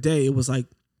back in the day, it was like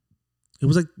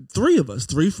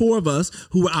 3, 4 of us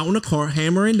who were out in the car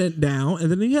hammering that down. And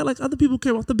then you had like other people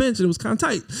came off the bench and it was kind of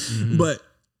tight. But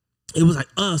it was like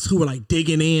us who were like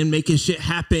digging in, making shit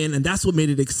happen. And that's what made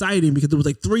it exciting because there was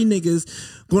like 3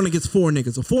 niggas going against 4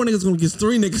 niggas or 4 niggas going against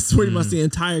 3 niggas pretty much the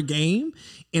entire game.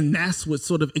 And that's what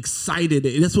sort of excited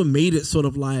it. That's what made it sort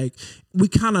of like, we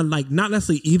kind of like not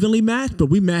necessarily evenly matched, but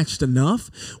we matched enough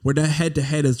where that head to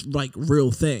head is like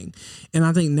real thing. And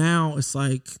I think now it's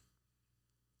like,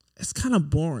 it's kind of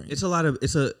boring. There's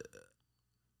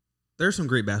some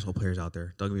great basketball players out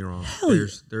there. Don't get me wrong.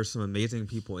 There's some amazing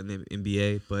people in the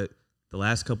NBA, but the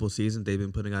last couple of seasons they've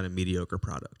been putting out a mediocre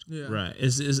product. Yeah. Right. I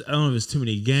don't know if it's too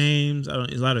many games.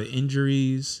 It's a lot of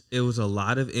injuries. It was a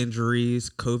lot of injuries.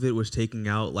 COVID was taking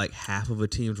out like half of a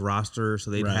team's roster,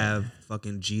 so they'd have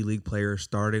fucking G League players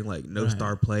starting, like no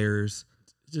star players,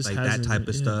 just like that type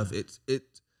of stuff.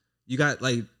 You got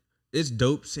like. It's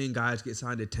dope seeing guys get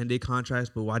signed to 10-day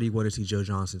contracts, but why do you want to see Joe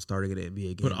Johnson starting an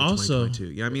NBA game in 2022?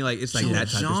 You know what I mean? Like it's like Joe that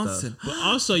type of stuff. But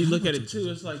also you look at it too,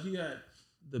 it's like you got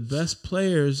the best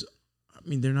players. I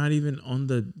mean, they're not even on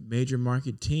the major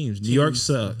market teams. New York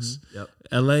sucks. Yep.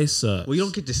 LA sucks. Well, you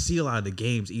don't get to see a lot of the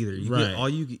games either.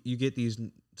 You get these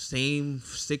same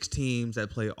 6 teams that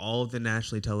play all of the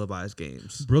nationally televised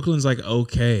games. Brooklyn's like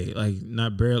okay, like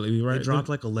not barely, right? They dropped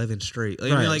like 11 straight.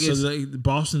 Like, right. I mean, like so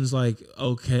Boston's like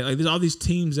okay. Like there's all these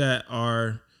teams that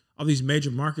are all these major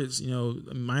markets,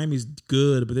 Miami's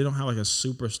good, but they don't have like a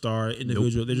superstar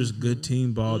individual. Nope. They're just good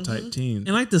team ball type teams.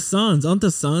 And like the Suns, aren't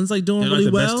the Suns like doing really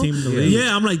the well? Best team in the league.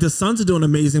 Yeah, I'm like the Suns are doing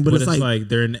amazing, but it's like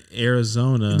they're in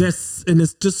Arizona. And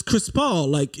it's just Chris Paul.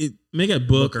 Like it. They got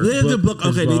Booker. They have Booker.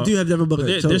 Okay, they do have Devin Booker.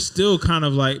 They're still kind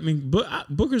of like. I mean,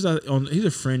 Booker's he's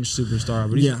a fringe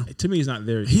superstar, but to me, he's not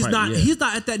there. He's not. He's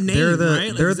not at that name.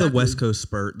 They're the West Coast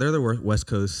Spurs. They're the West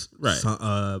Coast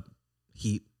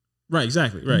Heat. Right,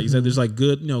 exactly. Right, exactly. There's like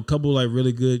good, couple like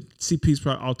really good. CP's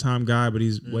probably all time guy, but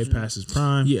he's way past his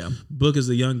prime. Yeah, Book is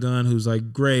the young gun who's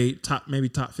like great, maybe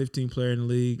top 15 player in the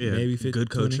league. Yeah, maybe 15, good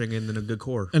 20. coaching and then a good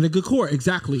core.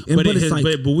 Exactly.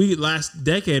 But we last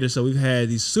decade or so we've had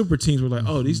these super teams. We're like,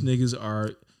 oh, these niggas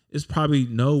are. It's probably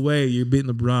no way you're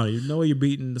beating LeBron. There's no way you're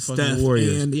beating the fucking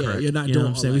Warriors. And you're not doing. What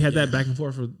I'm saying? We had that back and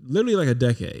forth for literally like a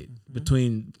decade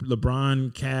between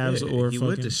LeBron, Cavs, or he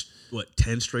fucking. Went to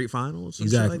 10 straight finals?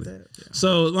 Exactly. Like that? Yeah.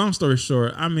 So long story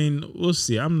short, I mean, we'll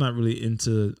see. I'm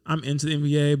into the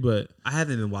NBA, but I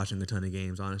haven't been watching a ton of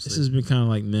games, honestly. This has been kind of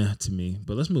like meh to me.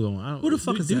 But let's move on. Who the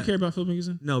fuck is do that? You care about Phil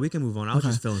Mickelson? No, we can move on. I was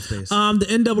just filling space. The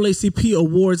NAACP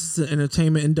Awards, the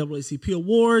Entertainment NAACP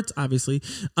Awards, obviously,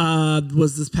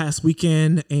 was this past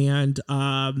weekend, and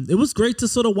it was great to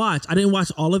sort of watch. I didn't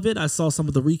watch all of it. I saw some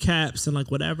of the recaps and like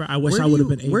whatever. I wish I would have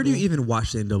been able. Where do you even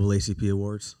watch the NAACP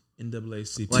Awards?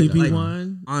 NAACP.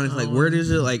 TV1. Honestly, like where does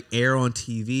it like air on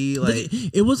TV? Like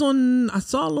it was on. I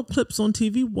saw little clips on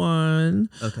TV1.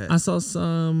 Okay. I saw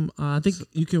some. I think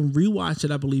you can rewatch it.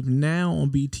 I believe now on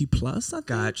BT Plus. I think.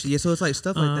 Gotcha. Yeah. So it's like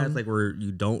stuff like that. Like where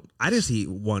you don't. I didn't see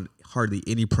hardly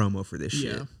any promo for this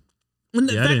shit. And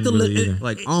the Yeah, I fact didn't that really either.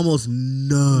 Like almost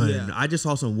none. Yeah. I just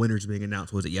saw some winners being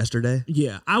announced. Was it yesterday?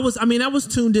 Yeah, I was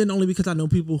tuned in only because I know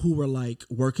people who were like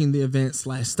working the event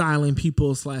 / styling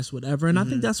people / whatever. And I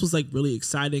think that's what's like really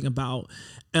exciting about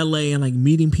LA and like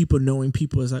meeting people, knowing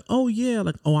people is like, oh yeah,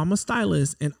 like, oh, I'm a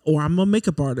stylist or I'm a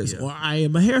makeup artist or I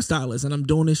am a hairstylist and I'm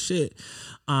doing this shit.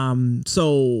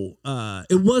 So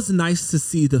it was nice to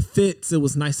see the fits. It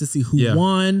was nice to see who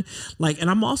won. Like, and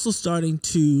I'm also starting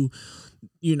to,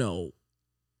 you know,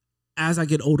 as I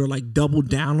get older, like double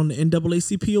down on the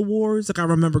NAACP awards. Like I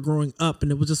remember growing up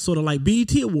and it was just sort of like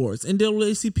BET awards,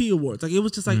 NAACP awards. Like it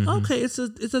was just like, okay, it's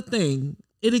a thing.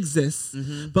 It exists.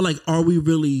 But like, are we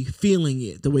really feeling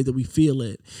it the way that we feel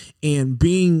it? And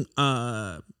being,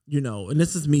 you know, and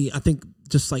this is me, I think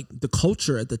just like the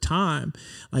culture at the time,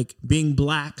 like being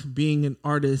black, being an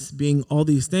artist, being all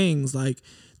these things, like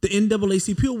the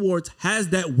NAACP awards has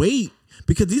that weight.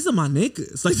 Because these are my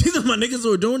niggas. Like, these are my niggas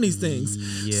who are doing these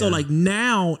things. Yeah. So, like,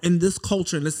 now in this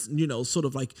culture, and this, you know, sort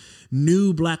of like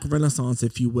new black renaissance,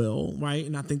 if you will, right?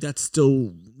 And I think that's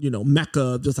still, you know, mecca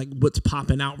of just like what's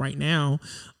popping out right now.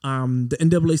 The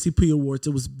NAACP awards,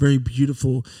 it was very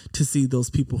beautiful to see those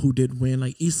people who did win.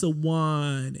 Like, Issa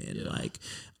won, and like,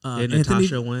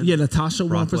 Natasha won. Yeah, Natasha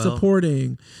won for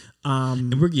supporting.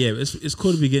 And it's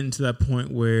cool to be getting to that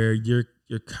point where you're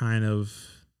kind of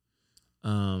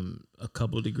a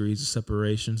couple of degrees of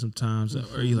separation sometimes,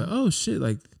 or you're like, oh shit,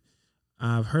 like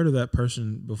I've heard of that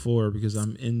person before because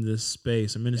I'm in this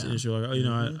space, I'm in this industry. Like, oh, you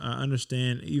know, I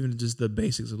understand even just the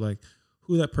basics of like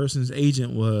who that person's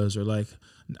agent was, or like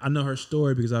I know her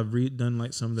story because I've done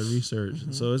like some of the research.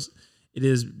 So it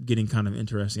is getting kind of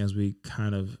interesting as we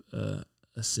kind of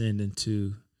ascend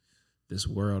into this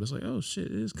world. It's like, oh shit,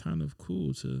 it is kind of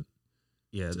cool to.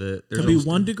 Yeah, there'll be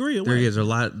 1 degree away. There is a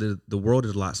lot. The world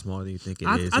is a lot smaller than you think it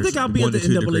is. I think I'll be at the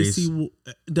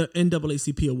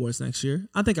NAACP awards next year.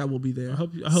 I think I will be there. I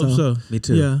hope so. Me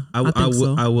too. Yeah,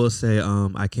 I will say,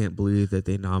 I can't believe that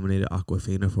they nominated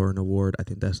Awkwafina for an award. I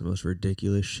think that's the most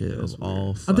ridiculous shit of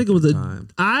all. I think it was time.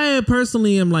 I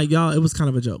personally am like, y'all, it was kind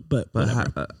of a joke, but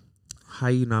how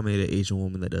you nominate an Asian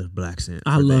woman that does black scent?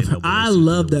 I love her. I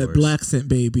love that black scent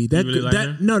baby. That really like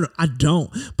her? No, I don't.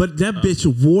 But that bitch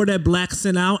wore that black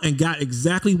scent out and got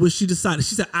exactly what she decided.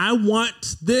 She said, "I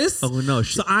want this." Oh no!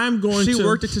 So I'm going. She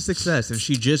worked it to success, and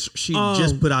she just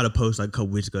put out a post like a couple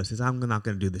weeks ago. Says, "I'm not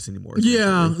going to do this anymore."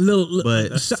 Yeah,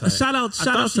 but shout out she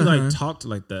to her. Like talked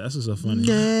like that. That's just so funny.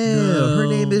 Yeah, her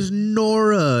name is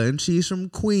Nora, and she's from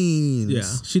Queens. Yeah,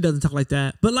 she doesn't talk like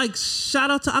that. But like, shout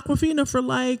out to Awkwafina for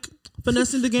like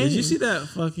finessing the game. Did you see that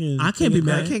fucking? I can't be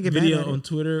mad. I can't get video mad at on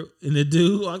Twitter, and the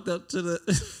dude walked up to the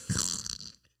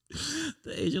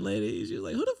Asian lady. She was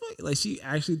like, "Who the fuck?" Like she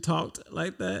actually talked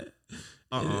like that.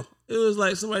 It was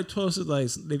like somebody posted like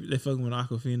they fucking with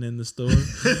Awkwafina in the store, and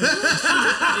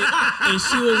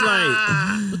she was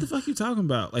like, "What the fuck you talking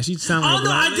about?" Like she sounded. Oh like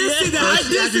no, I did see that. I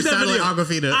did see that video. Like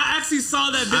Awkwafina. I actually saw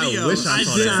that video. I wish I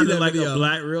saw that. Sounded like a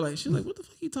black real. Like she was like, "What the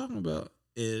fuck you talking about?"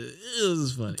 It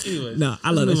was funny. Anyway, no,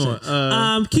 I love that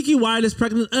shit. Kiki Wyatt is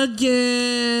pregnant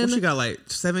again. What, she got like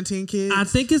 17 kids? I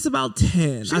think it's about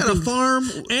 10. She got a farm,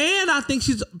 and I think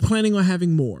she's planning on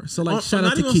having more. So like, shout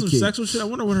out to on Kiki. Some sexual shit. I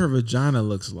wonder what her vagina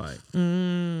looks like.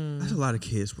 That's a lot of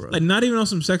kids, bro. Like not even on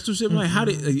some sexual shit. Like how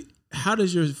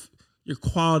does your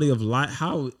quality of life?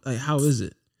 How is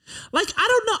it? Like, I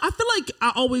don't know. I feel like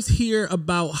I always hear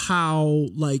about how,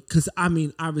 like, because I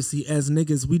mean, obviously, as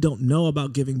niggas, we don't know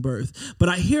about giving birth, but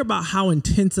I hear about how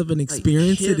intense of an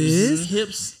experience like hips, it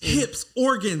is. Hips,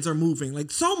 organs are moving.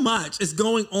 Like, so much is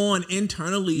going on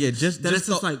internally. Yeah, just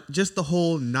the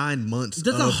whole 9 months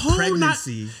just of the whole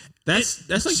pregnancy. That's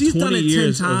like she's 20 done it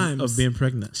years 10 times. Of being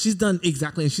pregnant. She's done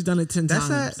exactly, and she's done it 10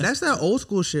 times. That's that old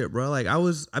school shit, bro. Like I've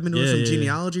been doing some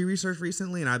genealogy research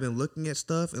recently, and I've been looking at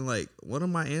stuff, and like one of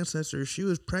my ancestors, she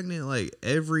was pregnant like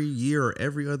every year or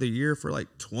every other year for like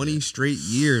 20 straight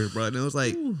years, bro. And it was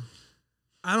like,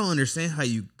 I don't understand how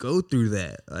you go through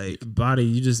that. Like body,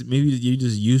 you just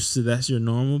used to that's your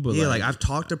normal, but yeah, like I've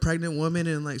talked to pregnant women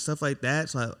and like stuff like that.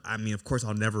 So I mean, of course,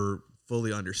 I'll never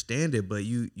fully understand it, but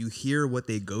you hear what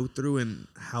they go through and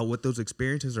what those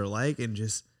experiences are like, and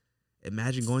just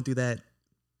imagine going through that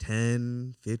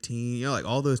 10, 15, you know, like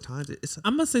all those times.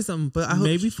 I'm gonna say something, but I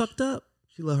maybe fucked up.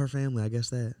 She love her family, I guess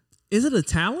that. Is it a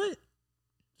talent?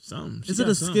 Something. Is it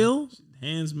a skill?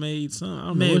 Hands made something. I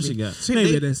don't know what she got.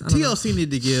 Maybe it is. TLC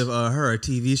need to give her a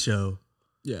TV show.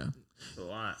 Yeah.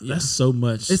 That's so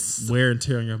much wear and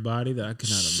tear on your body that I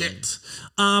cannot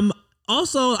imagine.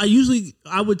 Also,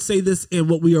 I would say this in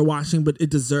what we are watching, but it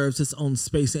deserves its own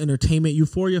space of entertainment.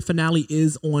 Euphoria finale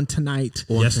is on tonight.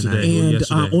 Yesterday. And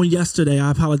on yesterday,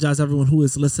 I apologize to everyone who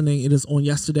is listening. It is on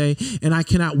yesterday, and I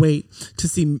cannot wait to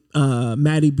see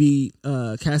Maddie beat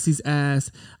Cassie's ass.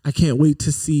 I can't wait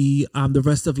to see the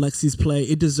rest of Lexi's play.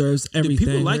 It deserves everything.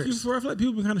 Do people like you for it? I feel like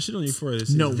people been kind of shit on you for this.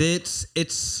 No.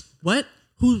 It's What?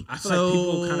 Who? I feel like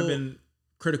people kind of been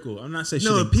critical. I'm not saying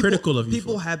critical of you.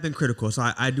 People have been critical,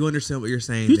 so I do understand what you're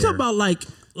saying. You talk about like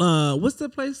what's the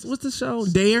place? What's the show?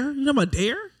 Dare? You talking about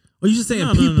Dare? Or you just saying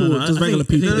people, no. just regular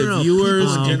people? The viewers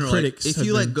people in and general, critics.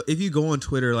 If you go on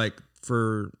Twitter like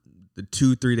for the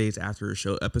 2-3 days after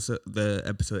the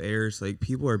episode airs, like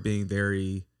people are being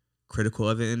very critical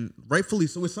of it, and rightfully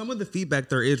so. With some of the feedback,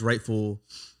 there is rightful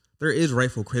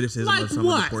criticism Like of some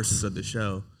what? of the portions of the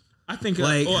show. I think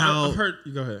like how I've heard.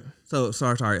 You go ahead. So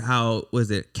sorry. How was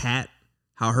it, Kat?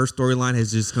 How her storyline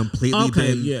has just completely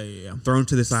been thrown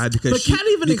to the side because But Kat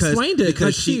even explained it.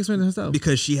 Like she explained it herself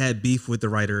because she had beef with the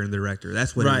writer and the director.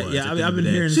 That's what it was. Yeah, at the I've end been of the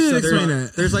day. hearing. She So explained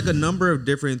that. There's like a number of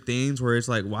different things where it's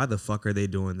like, why the fuck are they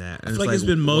doing that? And I feel like it's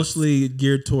been mostly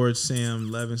geared towards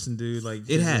Sam Levinson, dude. Like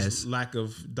It just has. this lack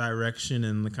of direction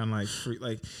and the kind of like free,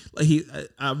 like he.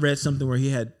 I read something where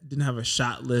he didn't have a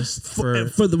shot list for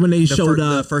when they showed the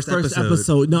up first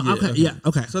episode. No, Yeah,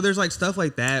 okay. So there's like stuff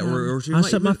like that where I'll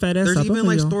shut my fat ass there's up.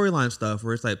 even Okay, like y'all. storyline stuff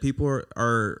where it's like people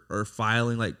are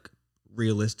filing like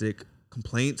realistic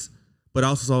complaints, but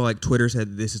also like Twitter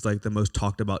said this is like the most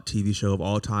talked about TV show of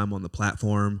all time on the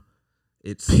platform.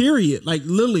 It's Period. Like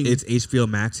literally, it's HBO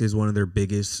Max is one of their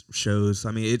biggest shows.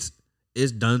 I mean,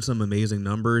 it's done some amazing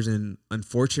numbers, and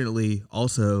unfortunately,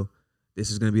 also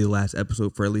this is going to be the last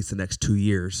episode for at least the next 2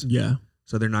 years. yeah.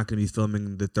 So they're not going to be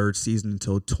filming the third season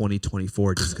until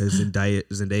 2024 just because Zendaya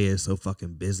is so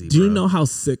fucking busy. Do you bro. know how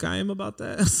sick I am about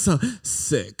that? So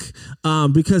sick.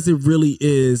 Because it really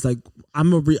is like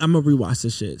I'm a rewatch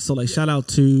this shit. So like shout out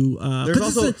to There's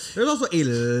also a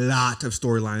lot of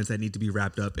storylines that need to be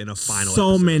wrapped up in a final so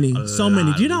episode. many.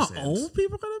 Do you know how loose ends. old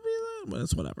people are gonna be there? Well,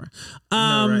 it's whatever.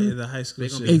 no, right, the high school They're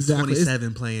gonna shit. be Exactly.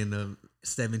 27 playing the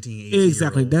 17, 18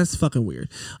 Exactly. year-old. That's fucking weird.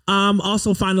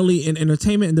 Also, finally, in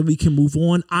entertainment, and then we can move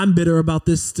on. I'm bitter about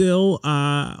this still.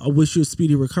 I wish you a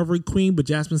speedy recovery, Queen, but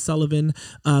Jasmine Sullivan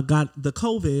got the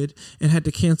COVID and had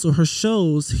to cancel her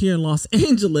shows here in Los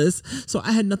Angeles. So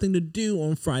I had nothing to do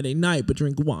on Friday night but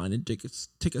drink wine and take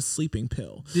a sleeping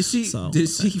pill. Did she? So- Did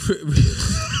she?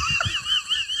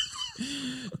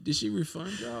 Did she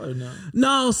refund y'all or no?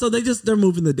 No, so they're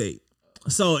moving the date.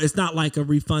 So it's not like a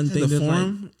refund thing. The It's like-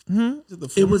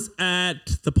 forum? it was at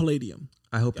the Palladium.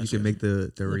 I hope you can make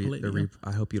the Palladium.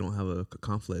 I hope you don't have a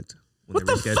conflict. When What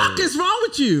they the reschedule fuck it. is wrong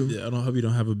with you? Yeah, I don't hope you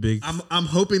don't have a big. I'm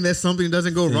hoping that something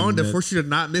doesn't go wrong to that- force you to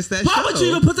not miss that Why show. would you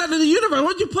even put that in the universe? Why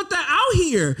would you put that out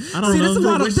here? I don't know. This is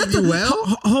why For wishing you well?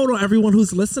 hold on, everyone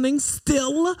who's listening.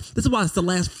 Still, this is why it's the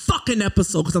last fucking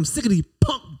episode because I'm sick of these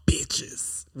punk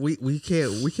bitches. we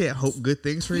can't hope good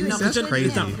things for you. know, That's but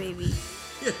crazy. baby.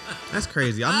 That's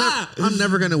crazy. I'm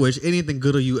never gonna wish anything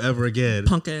good on you ever again.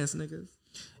 Punk ass niggas.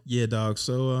 Yeah, dog.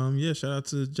 So yeah, shout out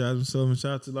to Jasmine Sullivan.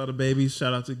 Shout out to a lot of babies.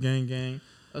 Shout out to Gang Gang.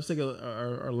 Let's take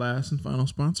our last and final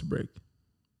sponsor break.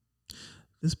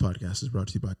 This podcast is brought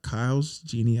to you by Kyle's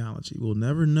Genealogy. We'll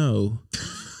never know.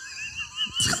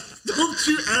 Don't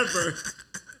you ever.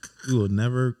 We will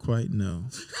never quite know.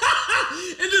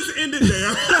 It just ended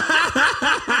there.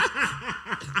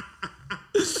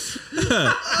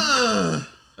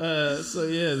 So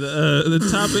yeah, the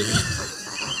topic.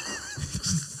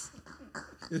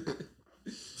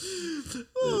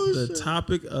 The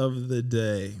topic of the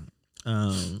day.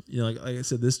 Like I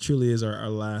said, this truly is our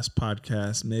last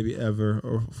podcast, maybe ever,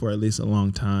 or for at least a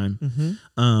long time.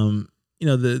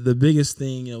 The biggest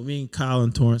thing, me and Kyle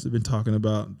and Torrance have been talking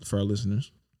about for our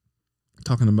listeners,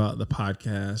 talking about the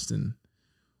podcast and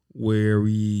where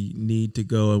we need to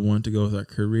go and want to go with our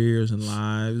careers and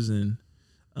lives, and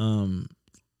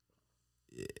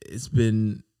it's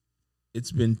been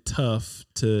tough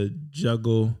to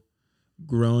juggle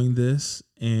growing this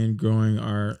and growing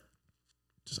our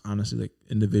just honestly like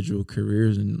individual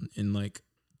careers and like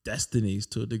destinies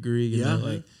to a degree. You know,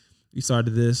 like we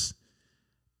started this.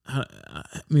 I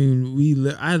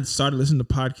had started listening to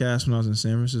podcasts when I was in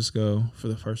San Francisco for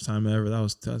the first time ever. That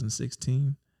was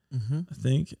 2016, I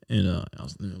think. And I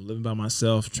was living by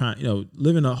myself,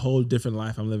 living a whole different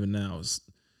life I'm living now. I was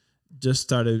just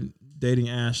started dating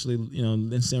Ashley, in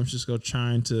San Francisco,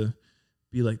 trying to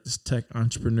be like this tech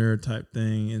entrepreneur type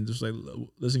thing, and just like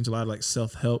listening to a lot of like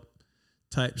self-help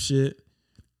type shit.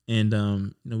 And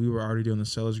we were already doing the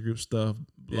sellers group stuff,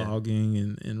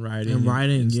 blogging and writing And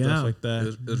writing, stuff like that.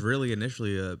 It was really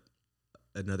initially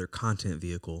another content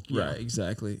vehicle. Right,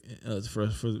 exactly. For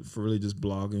really just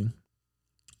blogging.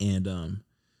 And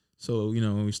so,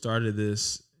 when we started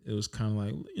this, it was kind of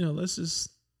like, let's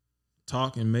just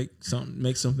talk and make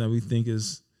something that we think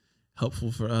is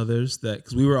helpful for others, that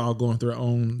because we were all going through our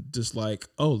own, just like,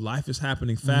 life is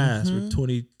happening fast. We're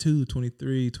 22,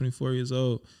 23, 24 years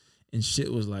old, and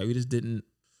shit was like,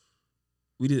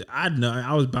 I know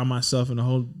I was by myself in a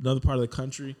whole another part of the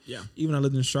country. Yeah. Even I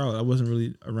lived in Charlotte, I wasn't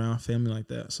really around family like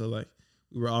that. So like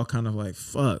we were all kind of like,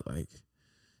 fuck, like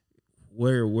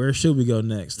where should we go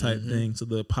next type thing. So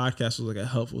the podcast was like a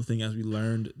helpful thing as we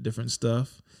learned different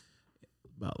stuff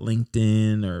about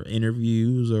LinkedIn or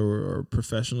interviews or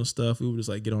professional stuff. We would just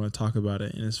like get on and talk about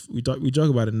it. And we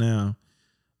joke about it now,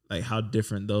 like how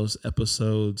different those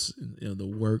episodes, the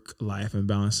work life and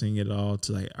balancing it all,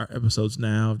 to like our episodes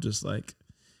now, just like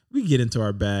we get into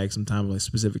our bag sometimes with like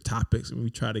specific topics, and we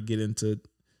try to get into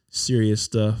serious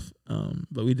stuff.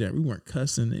 But we weren't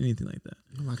cussing, anything like that.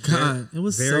 Oh my God. It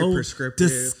was very so prescriptive.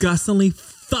 disgustingly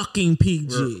fucking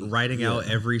PG. We're writing out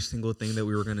every single thing that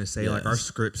we were going to say. Yes. Like our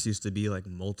scripts used to be like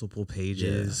multiple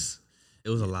pages. It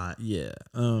was a lot. Yeah.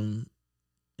 And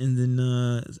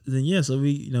then yeah, so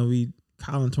we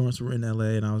Kyle and Torrance were in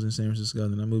LA and I was in San Francisco,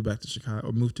 and then I moved to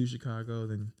Chicago.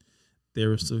 Then they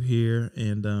were still here,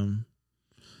 and then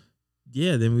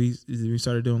we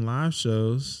started doing live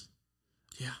shows.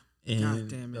 Yeah. And God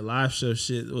damn it. the live show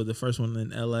shit was the first one in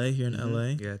LA, here in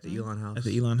LA. Yeah, at the Elon House. At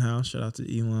the Elon House. Shout out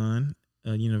to Elon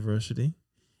University.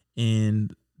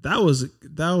 And that was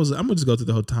I'm gonna just go through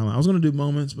the whole timeline. I was gonna do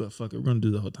moments, but fuck it, we're gonna do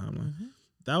the whole timeline.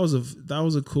 That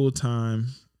was a cool time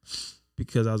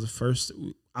because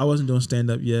I wasn't doing stand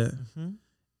up yet.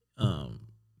 That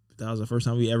was the first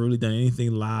time we ever really done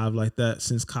anything live like that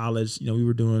since college. We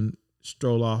were doing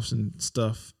stroll offs and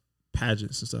stuff,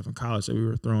 pageants and stuff in college that we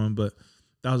were throwing, but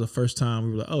that was the first time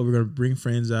we were like, we're gonna bring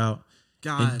friends out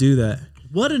and do that.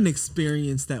 What an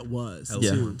experience that was.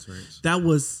 Experience. That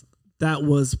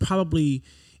was probably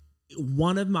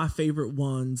one of my favorite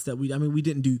ones that we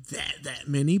didn't do that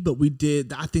many, but we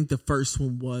did. I think the first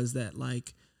one was that,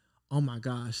 like, oh my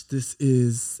gosh, this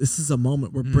is a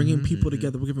moment. We're bringing people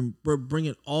together. We're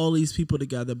bringing all these people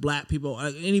together, Black people,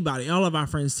 anybody, all of our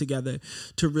friends together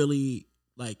to really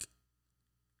like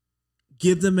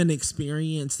give them an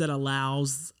experience that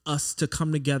allows us to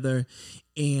come together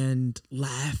and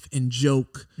laugh and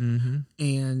joke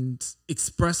and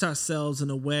express ourselves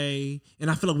in a way. And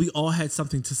I feel like we all had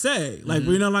something to say. Like,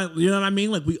 you know what I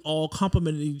mean? Like, we all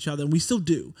complimented each other, and we still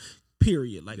do,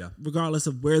 period. Like, regardless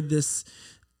of where this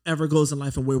ever goes in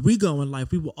life and where we go in life,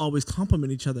 we will always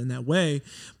compliment each other in that way.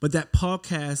 But that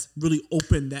podcast really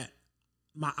opened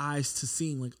my eyes to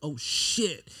seeing, like, oh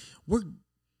shit,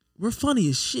 we're funny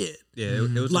as shit. Yeah, it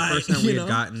was like, the first time we had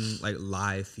gotten like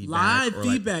live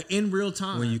feedback. In real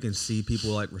time. When you can see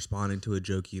people like responding to a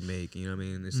joke you make, you know what I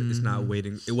mean? It's not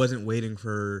waiting. It wasn't waiting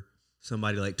for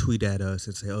somebody to like tweet at us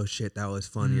and say, oh shit, that was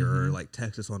funny, or like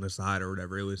text us on the side or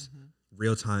whatever. It was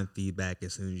real time feedback.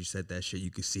 As soon as you said that shit,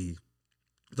 you could see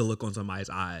the look on somebody's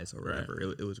eyes or whatever.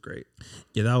 Right. It was great.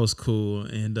 Yeah, that was cool.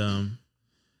 And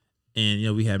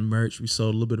we had merch. We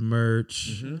sold a little bit of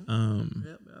merch.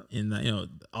 And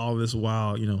all this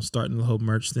while, starting the whole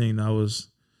merch thing, that was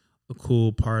a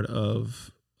cool part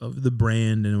of the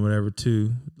brand and whatever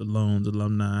too. The loans,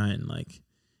 alumni, and like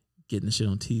getting the shit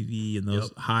on TV and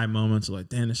those high moments of like,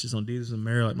 damn, this shit's on Desus and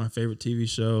Mero, like my favorite TV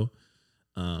show.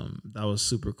 That was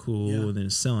super cool. Yeah. And then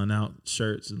selling out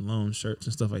shirts and loan shirts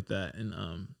and stuff like that. And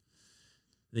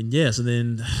so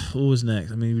then what was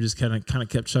next? I mean, we just kind of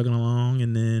kept chugging along,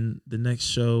 and then the next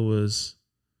show was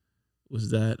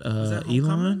that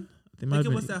Elon? I think it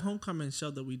was that homecoming show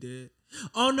that we did.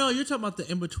 Oh no, you're talking about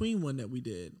the in between one that we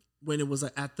did when it was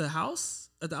at the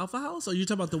Alpha House, or you're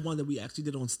talking about the one that we actually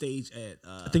did on stage at?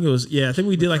 I think it was. Yeah, I think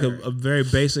we did like a very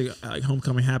basic like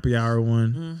homecoming happy hour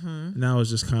one, and that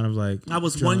was just kind of like that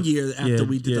was drunk. 1 year after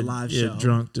we did the live show. Yeah,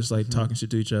 drunk, just like talking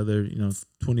shit to each other.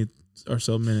 20 or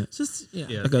so minutes. Just like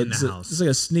in the house. Just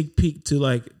like a sneak peek to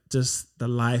like just the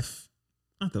life,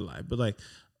 not the life, but like.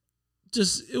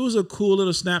 Just it was a cool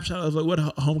little snapshot of like what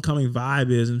a homecoming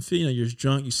vibe is, and you're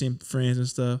drunk, you see friends and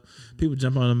stuff, people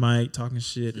jump on the mic talking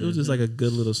shit. It was just like a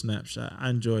good little snapshot. I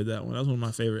enjoyed that one. That was one of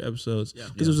my favorite episodes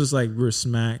because it was just like we were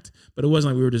smacked, but it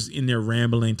wasn't like we were just in there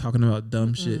rambling talking about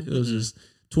dumb shit. It was just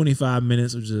 25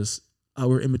 minutes of just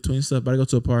we're in between stuff, about to go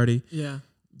to a party, yada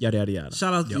yada yada.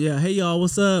 Shout out, hey y'all,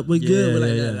 what's up? We good?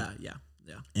 We're like yeah.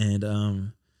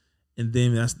 And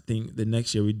then that's the thing. The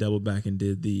next year we doubled back and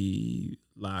did the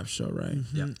live show, right?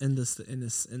 In the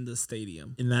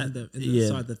stadium,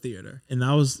 the theater. And And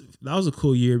that was a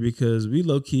cool year because we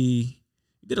low key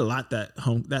did a lot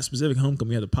that specific homecoming.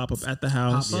 We had to pop up at the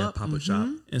house. Pop up. Pop up shop.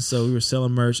 And so we were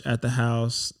selling merch at the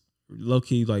house. Low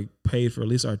key, like paid for at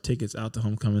least our tickets out to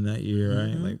homecoming that year,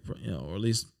 right? Like, or at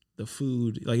least the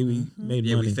food. Like we made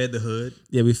Yeah, money. we fed the hood.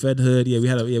 Yeah, we fed the hood. Yeah, we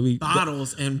had we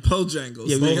Bottles and Bojangles.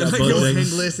 Yeah, we got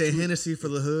Bojangles. English and Hennessy for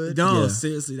the hood. No, Yeah.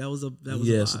 seriously, that was a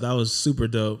so that was super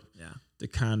dope. Yeah. To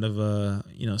kind of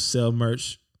sell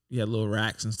merch. We had little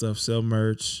racks and stuff. Sell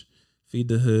merch. Feed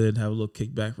the hood. Have a little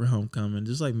kickback for homecoming.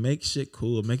 Just like make shit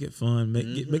cool. Make it fun.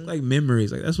 Make like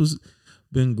memories. Like that's what's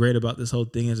been great about this whole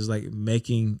thing is just like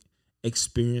making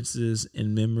experiences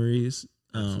and memories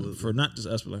for not just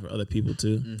us but like for other people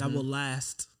too. That will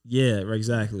last. Yeah,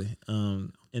 exactly.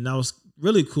 And that was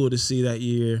really cool to see that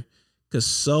year because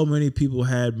so many people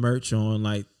had merch on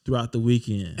like throughout the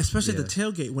weekend, Especially the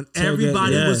tailgate when Tailgate,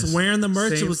 everybody yes. was wearing the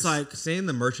merch. It was like seeing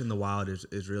the merch in the wild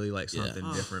is really like something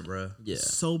different, bro. yeah,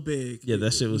 so big. Yeah,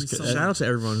 that shit was So crazy. Shout out to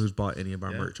everyone who's bought any of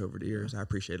our merch over the years. I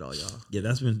appreciate all y'all. yeah.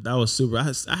 That was super.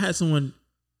 I had someone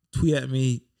tweet at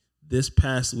me this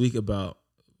past week about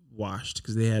Washed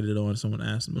because they had it on. Someone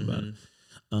asked them about it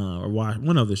or why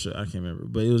one of the show I can't remember,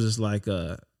 but it was just like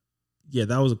yeah,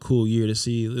 that was a cool year to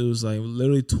see. It was like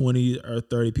literally 20 or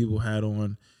 30 people had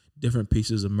on different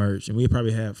pieces of merch, and we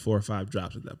probably had 4 or 5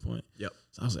 drops at that point. Yep.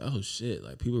 So I was like, oh shit,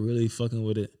 like people really fucking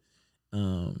with it,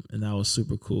 and that was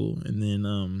super cool. And then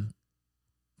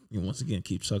once again,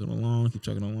 keep chugging along,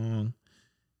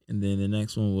 and then the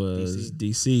next one was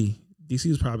DC. DC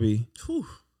was probably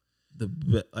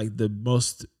the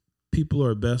most people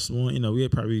or best one. We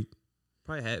had probably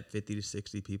had 50 to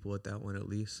 60 people at that one at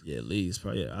least. Yeah, at least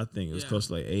probably. Yeah, I think it was close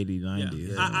to like 80, 90.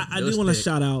 Yeah. I do want to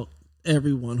shout out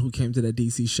everyone who came to that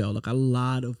DC show. Like a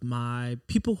lot of my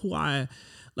people who I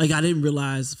didn't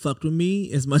realize fucked with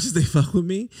me as much as they fuck with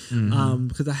me.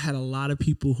 Because I had a lot of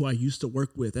people who I used to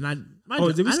work with, and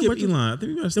did we skip Elon? I think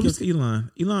we might have skipped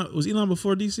Elon. Was Elon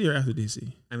before DC or after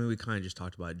DC? I mean, we kind of just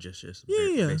talked about it just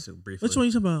briefly. Which one are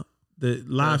you talking about? The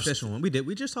live official one.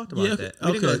 We just talked about that. Okay,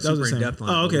 We didn't go that was the super in same. depth on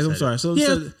Oh, it, okay. but we I'm sorry.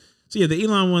 said So yeah, the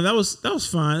Elon one that was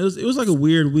fine. It was like a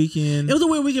weird weekend. It was a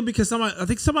weird weekend because I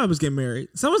think somebody was getting married.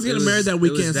 Someone's getting married that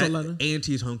weekend.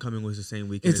 A&T's homecoming was the same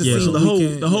weekend. It's the same So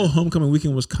weekend, the whole homecoming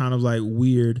weekend was kind of like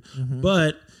weird,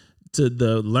 but to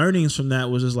the learnings from that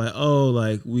was just like,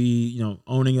 we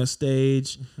owning a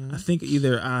stage. I think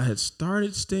either I had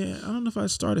started I don't know if I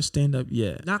started stand up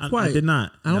yet. Not quite. I did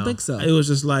not. I don't think so. It was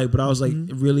just like, but I was like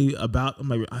really about. I'm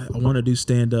like, I want to do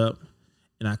stand up,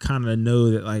 and I kind of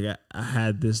know that like I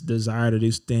had this desire to do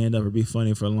stand up or be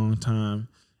funny for a long time,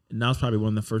 and that was probably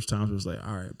one of the first times I was like,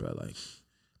 all right, bro, like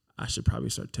I should probably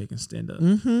start taking stand up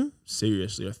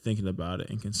seriously or thinking about it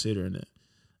and considering it.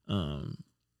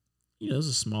 It was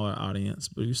a smaller audience,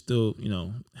 but we still,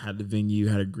 had the venue,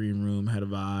 had a green room, had a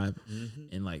vibe,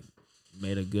 and like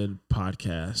made a good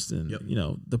podcast. And,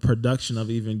 the production of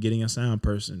even getting a sound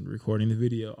person, recording the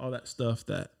video, all that stuff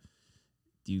that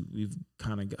we've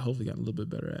kind of hopefully gotten a little bit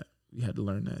better at. We had to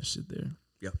learn that shit there.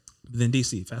 Yep. But then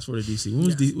DC, fast forward to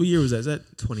DC. What year was that? Is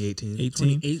that 2018.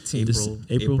 18?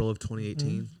 April of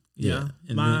 2018. Yeah.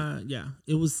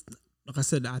 It was, like I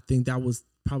said, I think that was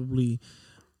probably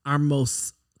our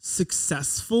most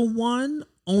successful one,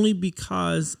 only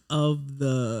because of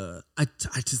I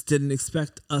just didn't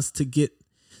expect us to get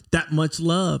that much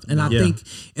love, and I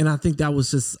think that was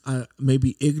just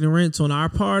maybe ignorance on our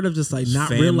part of just like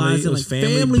not realizing like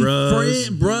family,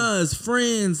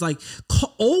 friends, like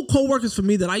old coworkers for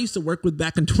me that I used to work with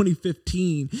back in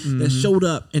 2015 that showed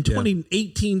up in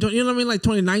 2018. You know what I mean? Like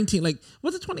 2019. Like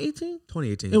was it 2018?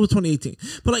 2018. It was 2018.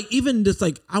 But like even just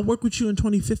like I worked with you in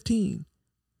 2015.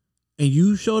 And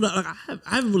you showed up. Like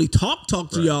I haven't really talked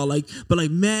to y'all. Like, but like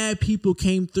mad people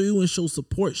came through and showed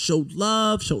support, showed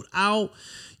love, showed out.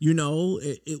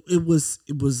 It was.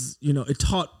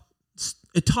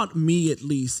 It taught me at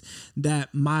least that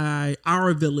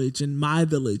our village and my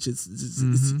village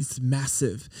is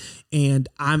massive, and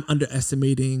I'm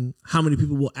underestimating how many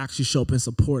people will actually show up and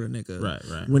support a nigga.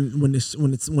 Right. When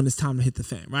it's time to hit the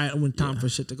fan. Right. When time for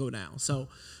shit to go down. So,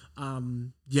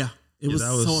 it was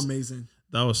so amazing.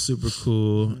 That was super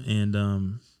cool.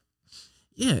 And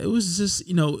it was just,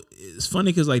 it's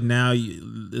funny because like now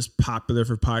it's popular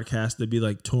for podcasts to be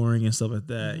like touring and stuff like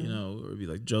that, or it'd be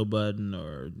like Joe Budden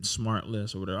or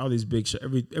Smartless or whatever. All these big shows,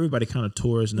 everybody kind of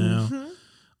tours now.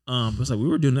 But it's like we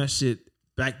were doing that shit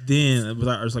back then with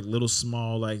our like little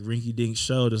small like rinky dink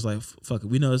show. Just like fuck it,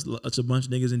 we know it's a bunch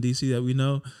of niggas in DC that we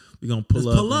know. We gonna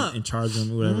pull up and charge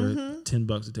them whatever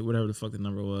 $10 to take whatever the fuck the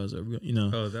number was, or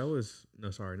Oh, that was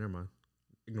sorry, never mind.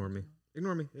 Ignore me.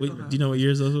 Wait, do you know what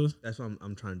years those was? That's what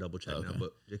I'm trying to double check now,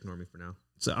 but ignore me for now.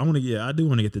 So I want to I do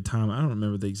want to get the time. I don't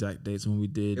remember the exact dates when we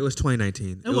did. It was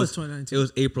 2019. It was 2019. It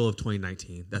was April of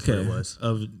 2019. That's what it was.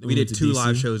 We did 2 DC.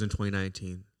 live shows in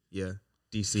 2019. Yeah,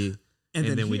 DC, and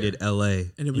then we here. did LA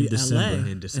And then we in did December. LA.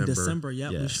 in December. In December, yeah,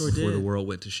 we Yes. sure before did. the world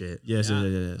went to shit. Yeah. So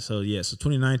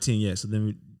 2019. Yeah. So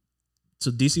then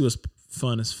so DC was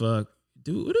fun as fuck.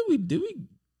 What did we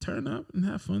turn up and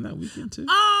have fun that weekend too?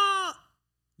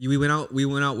 We went out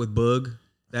with Boog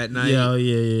that night. Yeah.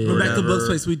 Rebecca whatever. Book's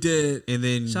place, we did. And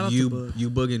then Shout out to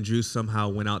Boog. Boog and Juice somehow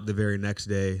went out the very next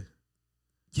day.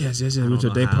 Yes. I We don't went to a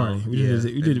know day how. party.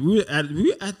 We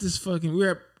were at this fucking. We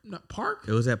were at Park.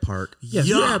 It was at Park. Yes,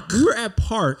 Yuck. we were at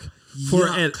Park for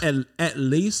Yuck. at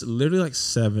least literally like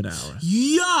 7 hours.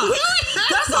 Yuck!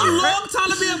 That's a long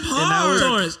time to be apart.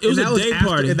 Torrance, it was a day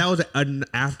party. And that was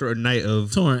after a night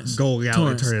of Torrance, going out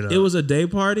Torrance, and turning up. It was a day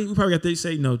party. We probably got there,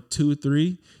 say, 2 or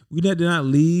 3. We did not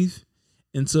leave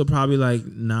until probably like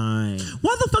 9.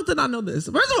 Why the fuck did I know this?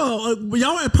 First of all,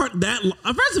 y'all were at Park that long.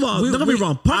 First of all, don't get me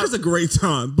wrong. Park is a great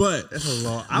time, but That's a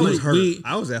lot. I was hurt.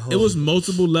 I was at home. It was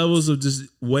multiple levels of just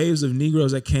waves of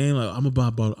Negroes that came. Like, I'm about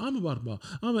a bottle.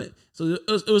 So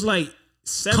it was like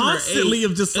 7 Constantly or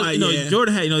 8 of just like, yeah.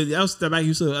 Jordan had that was the back. He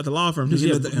was at the law firm. He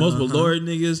had multiple lawyer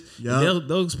niggas. Yup.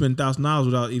 They'll spend $1,000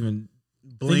 without even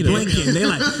blinking. They're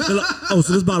like, oh,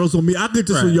 so this bottle's on me. I get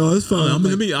this Right. for y'all. It's fine.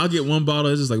 I'll get one bottle.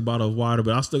 It's just like a bottle of water,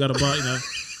 but I still got a bottle.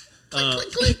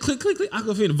 Click. I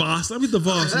go feed the Voss. Let me get the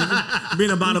Voss. Nigga. being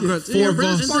a bottle of Yeah, 4 bring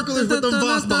Voss. sparklers with them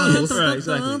Voss bottles. Right,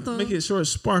 exactly. Make it short,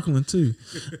 sparkling too.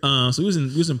 So we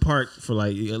was in Park for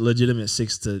like a legitimate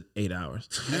 6 to 8 hours.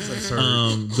 That's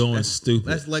absurd. Going stupid.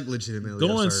 That's like legitimately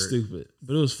Going absurd. stupid,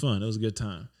 but it was fun. It was a good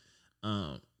time.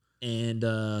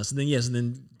 So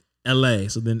then LA.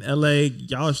 So then LA,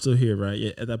 y'all are still here, right?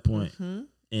 Yeah, at that point.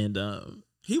 And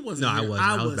He wasn't. No, I here. wasn't.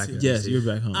 I was back here. in yes, DC. you're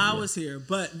back home. I yeah. was here,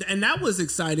 and that was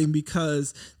exciting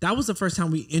because that was the first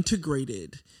time we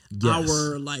integrated Yes.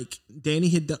 our Danny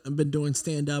had been doing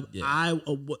stand up. Yeah. I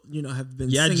have been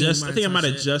Yeah, singing I think I entire might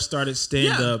have shit. just started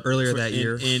stand up Earlier that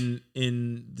year. in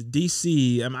the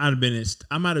DC. I might have been.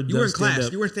 I might have. You were in done class.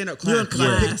 stand-up. You were in stand-up class. You were in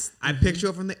class. I picked you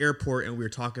up from the airport and we were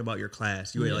talking about your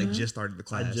class. You had just started the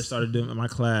class. I just started doing my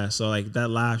class, so like that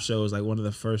live show was like one of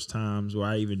the first times where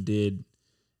I even did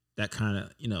that kind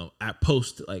of at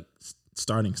post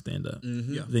starting stand up.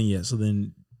 Mhm. So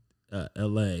then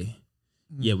LA.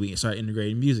 Yeah, we started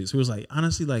integrating music. So it was like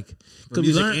honestly because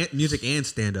we learned music and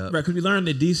stand-up. right because we learned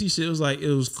the DC shit. It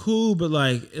was cool, but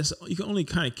you can only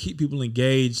kind of keep people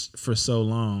engaged for so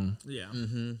long. Yeah.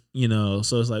 Mm-hmm.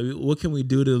 So it's like, what can we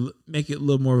do to make it a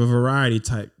little more of a variety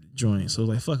type joint? So it's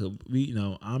like, fuck it. We,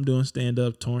 I'm doing stand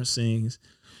up, Torrance sings,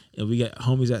 and we got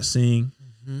homies that sing.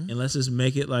 And let's just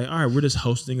make it like, all right, we're just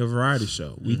hosting a variety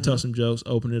show. We tell some jokes,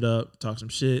 open it up, talk some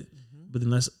shit, but then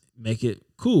let's make it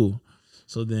cool.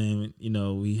 So then,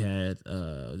 we had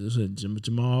this was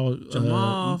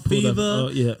Jamal Fever.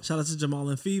 Yeah. Shout out to Jamal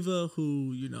and Fever,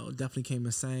 who definitely came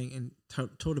and sang and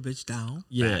tore the bitch down.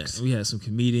 Yeah, Facts. we had some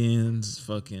comedians,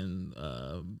 fucking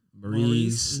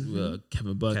Maurice,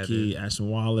 Kevin Bucky, Ashton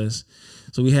Wallace.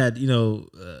 So we had, a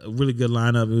really good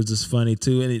lineup. It was just funny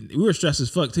too, and we were stressed as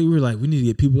fuck too. We were like, we need to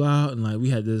get people out, and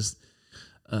we had this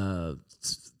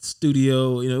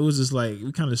studio. It was just like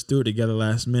we kind of threw it together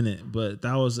last minute, but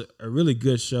that was a really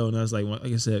good show. And I was like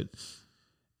I said,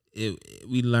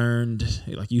 we learned,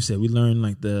 like you said, we learned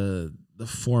the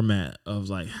format of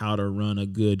how to run a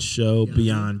good show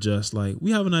beyond just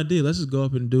we have an idea, let's just go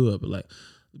up and do it. But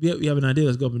we have an idea,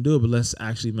 let's go up and do it, but let's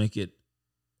actually make it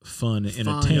fun and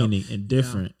entertaining and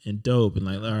different and dope. And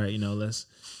all right, let's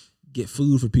get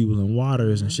food for people and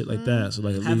waters and shit like that. So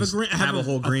at least have a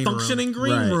whole green room. functioning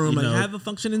green Right, room, have a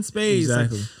functioning space.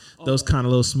 exactly those kind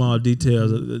of little small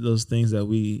details, those things that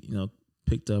we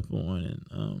picked up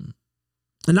on.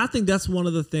 And I think that's one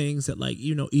of the things that,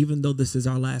 even though this is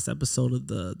our last episode of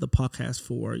the podcast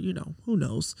for, who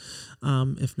knows,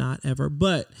 if not ever,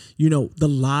 but, the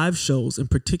live shows in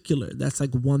particular, that's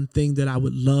one thing that I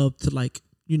would love to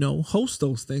host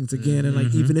those things again.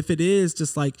 And even if it is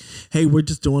just hey, we're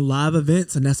just doing live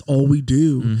events and that's all we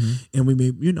do. And we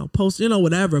may, post,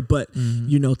 whatever, but,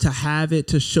 to have it,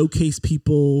 to showcase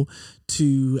people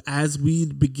as we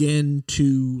begin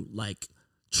to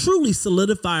truly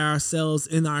solidify ourselves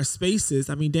in our spaces.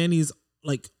 I mean, Danny's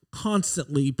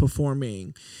constantly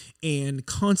performing and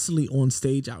constantly on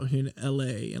stage out here in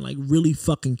LA and really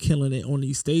fucking killing it on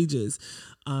these stages.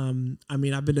 I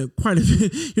mean, I've been to quite a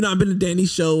bit, I've been to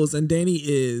Danny's shows, and Danny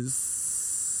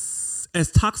is as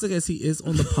toxic as he is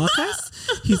on the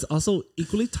podcast, he's also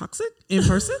equally toxic in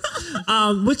person,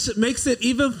 which makes it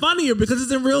even funnier because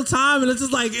it's in real time and it's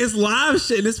just like it's live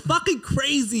shit and it's fucking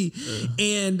crazy.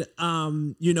 And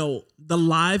the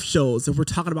live shows, if we're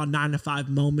talking about 9 to 5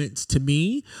 moments, to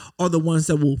me are the ones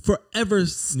that will forever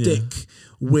stick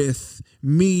with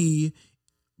me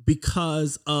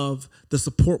because of the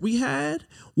support we had,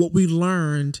 what we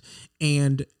learned,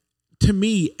 and to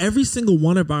me, every single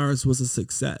one of ours was a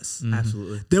success.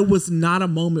 Absolutely. There was not a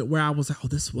moment where I was like, oh,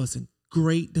 this wasn't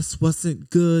great. This wasn't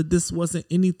good. This wasn't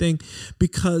anything,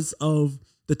 because of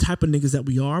the type of niggas that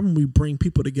we are. When we bring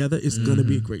people together, it's going to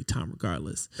be a great time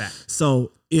regardless. Fact.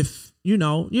 So if,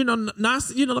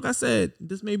 like I said,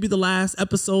 this may be the last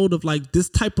episode of like this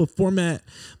type of format,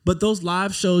 but those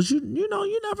live shows, you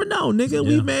never know, nigga. Yeah.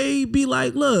 We may be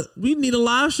like, look, we need a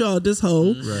live show at this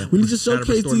hoe. Right. We need to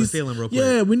showcase these.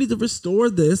 Yeah, we need to restore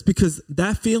this, because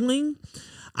that feeling,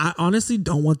 I honestly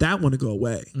don't want that one to go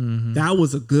away. That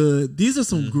was these are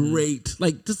some great,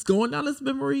 like, just going down this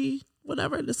memory,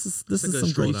 whatever. This is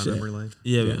some great shit.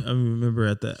 Yeah, I remember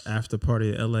at the after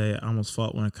party at LA, I almost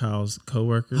fought one of Kyle's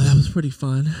coworkers. Oh, that was pretty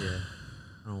fun. Yeah.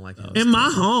 I don't like it. In my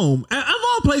home. Of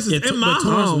all places, in my home.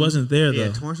 Torrance wasn't there, though.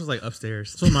 Yeah, Torrance was like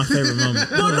upstairs. It's one of my favorite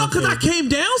moments. No, because I came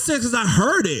downstairs because I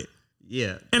heard it.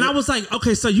 Yeah. And I was like,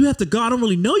 okay, so you have to go. I don't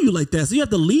really know you like that. So you have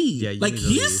to leave. Yeah, like,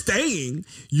 he's staying.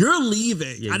 You're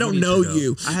leaving. Yeah, I don't know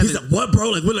you. He's like, what,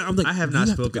 bro? Like, I'm like, I have not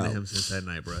spoken to him since that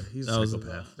night, bro. He's a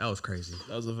psychopath. That was crazy.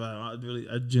 That was a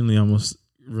vibe. I genuinely almost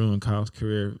ruined Kyle's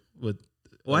career with.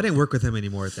 Well, I didn't work with him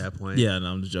anymore at that point. Yeah,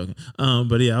 no, I'm just joking.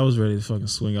 But yeah, I was ready to fucking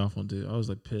swing off on dude. I was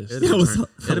like pissed. It'd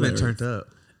have been turned up.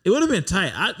 It would have been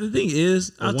tight. The thing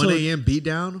is, a 1 a.m. beat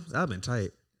down, that would have been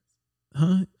tight.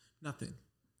 Huh? Nothing.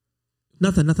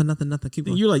 Keep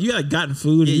going. You're like, you had gotten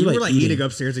food. Yeah, and you were like eating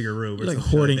upstairs in your room. You're like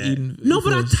hoarding, eating. No,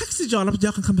 but I texted y'all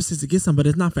can come upstairs to get some, but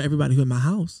it's not for everybody who in my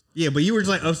house. Yeah, but you were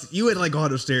just like, you had like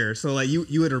gone upstairs. So like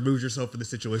you had removed yourself from the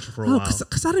situation for a while.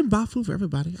 Because I didn't buy food for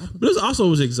everybody. But it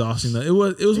was exhausting though. It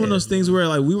was one of those things where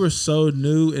like we were so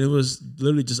new and it was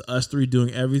literally just us three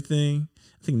doing everything.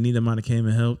 I think Nita might have came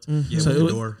and helped. Yeah, so it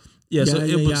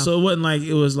was, so it wasn't like,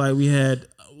 it was like we had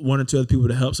one or two other people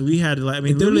to help, so we had to like.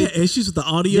 Then we had issues with the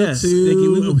audio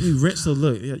too. We rent. So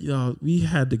look, y'all, we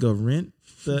had to go rent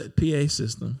the PA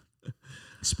system,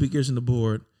 speakers, and the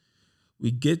board.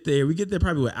 We get there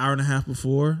probably an hour and a half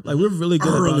before. Like, we're really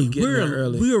good about getting there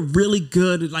early. We were really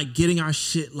good at like getting our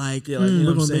shit like, you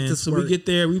know what I'm saying. So we get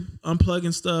there, we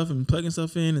unplugging stuff and plugging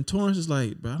stuff in, and Torrance is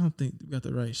like, bro, I don't think we got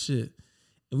the right shit.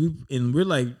 And we're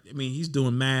like, I mean, he's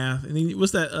doing math. And then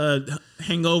what's that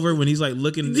Hangover when he's like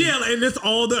looking? Yeah, and it's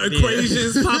all the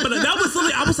equations popping up. That was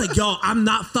something I was like, y'all, I'm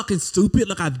not fucking stupid.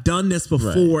 Like, I've done this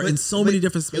before in so many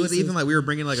different spaces. It was even like we were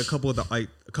bringing like a couple of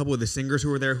the singers who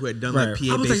were there who had done like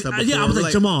PA based stuff before. Yeah, I was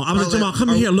like, Jamal,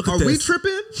 come in here, look at this. Are we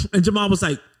tripping? And Jamal was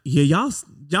like, yeah,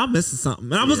 y'all missing something.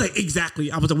 And I was like,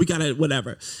 exactly. I was like, we gotta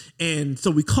whatever. And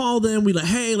so we called them. We like,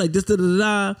 hey, like this,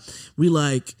 We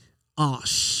like, oh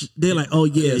shit. They're like, oh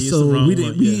yeah, so we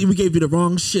gave you the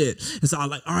wrong shit. And so I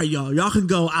was like, all right, y'all can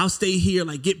go. I'll stay here,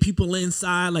 like get people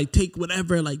inside, like take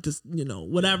whatever, like just,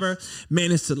 whatever.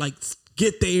 Managed to like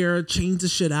get there, change the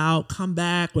shit out, come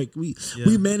back. Like we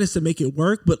managed to make it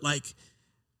work, but like,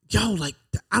 like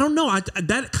I don't know.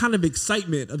 That kind of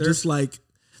excitement of just like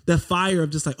the fire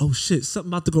of just like, oh shit, something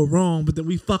about to go wrong, but then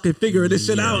we fucking figure this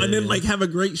shit out and then like have a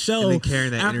great show. And then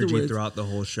carrying that afterwards. Energy throughout the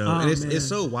whole show. And it's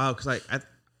so wild because like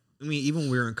I mean, even when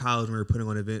we were in college when we were putting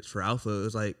on events for Alpha, it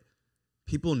was like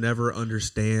people never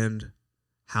understand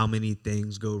how many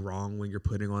things go wrong when you're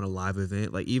putting on a live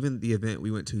event. Like even the event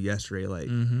we went to yesterday, like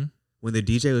when the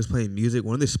DJ was playing music,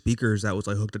 one of the speakers that was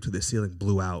like hooked up to the ceiling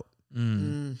blew out.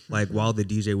 Like while the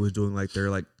DJ was doing like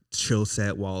their like chill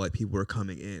set while like people were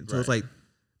coming in. So it's like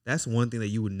that's one thing that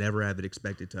you would never have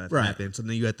expected to have happen. So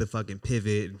then you have to fucking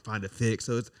pivot and find a fix.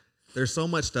 So there's so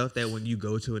much stuff that when you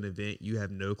go to an event, you have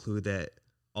no clue that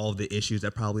all the issues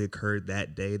that probably occurred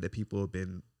that day that people have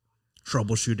been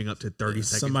troubleshooting up to 30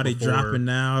 seconds somebody before. Dropping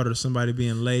out or somebody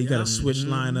being late. You got to switch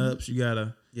lineups. You got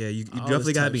to... Yeah, you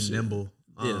definitely got to be nimble.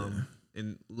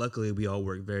 And luckily, we all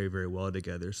work very, very well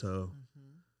together. So...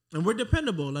 And we're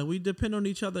dependable. Like, we depend on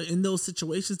each other in those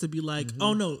situations to be like,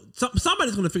 oh, no,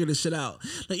 somebody's going to figure this shit out.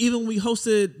 Like, even when we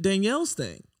hosted Danielle's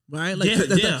thing, right? Like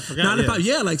I forgot, 9 to 5.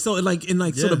 Yeah, like so, like in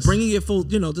like sort of Yes. bringing it full.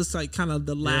 You know, just like kind of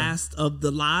the last of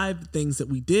the live things that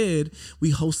we did.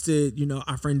 We hosted, you know,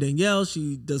 our friend Danielle.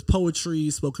 She does poetry,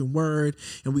 spoken word,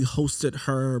 and we hosted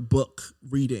her book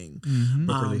reading,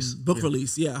 Book release.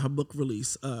 Her book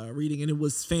release reading, and it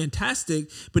was fantastic.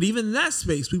 But even in that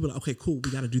space, we were like, okay, cool,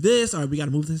 we got to do this. All right, we got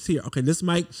to move this here. Okay, this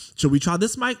mic. Should we try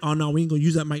this mic? Oh no, we ain't gonna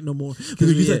use that mic no more.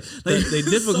 The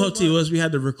difficulty was we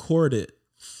had to record it.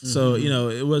 So, you know,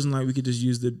 it wasn't like we could just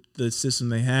use the system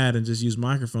they had and just use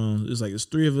microphones. It was like, there's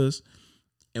 3 of us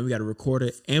and we got to record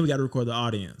it and we got to record the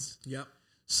audience. Yep.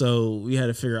 So we had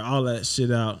to figure all that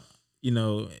shit out, you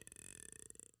know.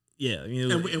 Yeah. You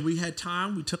know, And we had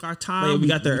time. We took our time. Like, we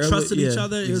got there early. trusted each Yeah,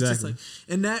 other. It was just exactly. like,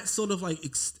 and that sort of like,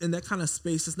 in that kind of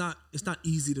space, it's not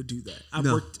easy to do that. I've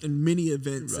No. worked in many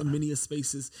events and many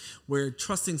spaces where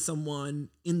trusting someone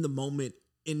in the moment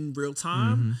in real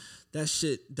time, that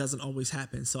shit doesn't always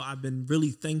happen. So I've been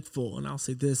really thankful, and I'll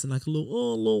say this in like a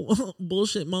little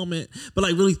bullshit moment, but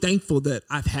like really thankful that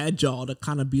I've had y'all to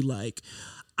kind of be like,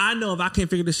 I know if I can't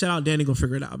figure this shit out, Danny gonna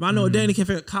figure it out. If I know if Danny can't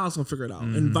figure it, Kyle's gonna figure it out,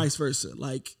 and vice versa.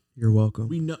 Like, You're welcome.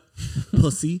 we know,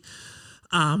 pussy.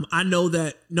 I know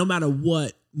that no matter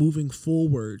what, moving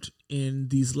forward in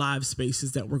these live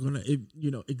spaces that we're gonna,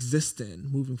 you know, exist in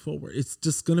moving forward, it's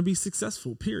just gonna be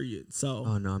successful. Period. So.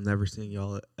 Oh no, I'm never seeing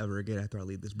y'all ever again after I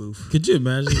leave this booth. could you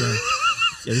imagine that?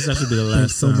 Yeah, this actually be the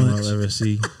last so time much. I'll ever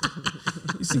see.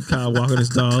 You see Kyle walking his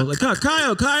dog. Like,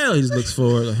 Kyle. He just looks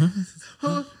forward. Like,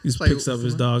 huh? He just picks up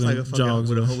his dog It's like and a fucking, jogs.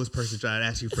 when a off. homeless person trying to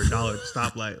ask you for a dollar at the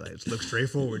stoplight. Like, just look straight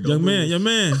forward. Young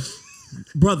man.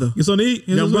 Brother, Get something to eat?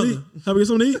 Young brother. How we get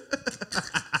something to eat?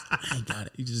 I ain't got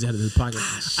it. You just had it in his pocket.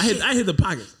 I hit the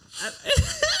pocket.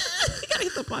 You gotta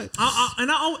hit the pocket.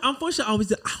 Unfortunately, I always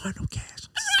did. I want no cash.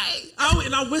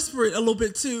 And I whisper it a little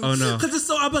bit too. Oh, no. Because it's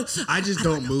so. I'm like, I just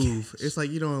don't move. It's like,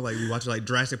 you know, like we watch like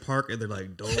Jurassic Park and they're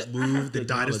like, don't move. The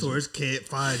dinosaurs can't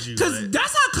find you. because Like,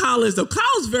 that's how Kyle is though.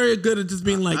 Kyle's very good at just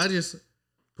being like, I just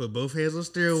put both hands on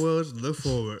steering wheels, look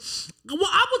forward. well,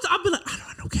 I'll be like, I don't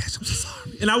have no cash. I'm so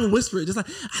sorry, and I would whisper it just like,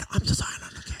 I'm so sorry, I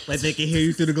don't have no cash. Like they can hear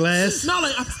you through the glass. No,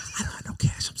 like I don't have no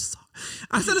cash. I'm so sorry.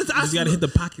 I said it. You gotta hit the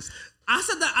pockets. I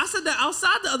said that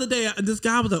outside the other day. This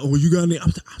guy was like, "Oh, you got any?"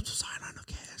 I'm so sorry, I don't have no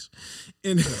cash.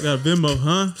 And I got a Venmo,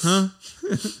 huh?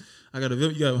 I got a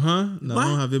Venmo. You got, huh? No, What? I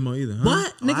don't have Venmo either, huh?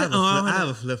 what, I nigga? have, I I have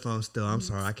a flip phone still. I'm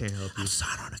sorry, I can't help you. I'm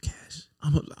sorry, I don't have no cash.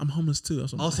 I'm homeless too.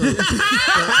 That's what I'm Also,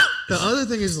 the other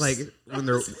thing is like when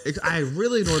they're, I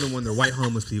really ignore them when they're white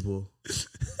homeless people.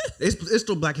 It's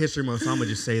still Black History Month, so I'm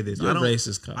gonna just say this. You're I don't,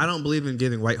 racist, Kyle. I don't believe in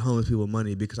giving white homeless people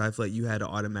money because I feel like you had an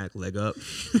automatic leg up.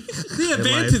 The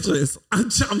advantage is, I'm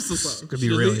so sorry. Could be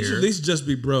real You should here. at least just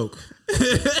be broke.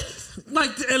 Like,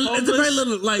 it's a very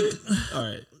little, like, All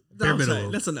right. Bare I'm sorry,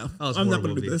 minimum. that's enough. That was I'm not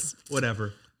horrible gonna do of me. this.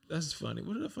 Whatever. That's funny.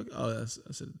 What did I fuck? Oh, I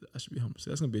said I should be homeless.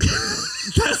 That's gonna be.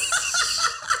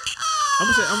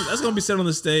 That's gonna be said on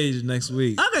the stage next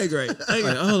week. Okay, great. Like,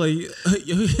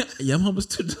 yeah, I'm homeless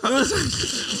too.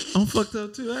 I'm fucked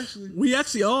up too. Actually, We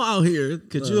actually all out here.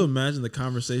 could you imagine the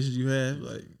conversations you have?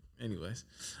 Like, anyways,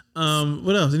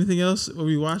 what else? Anything else? Are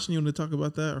we watching? You want to talk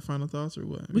about that or final thoughts or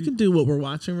what? We can do what we're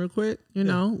watching real quick. You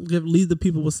know, leave the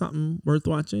people with something worth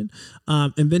watching.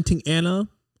 Inventing Anna,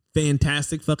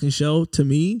 fantastic fucking show to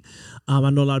me. I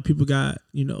know a lot of people got,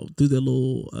 you know, through their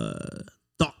little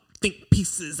think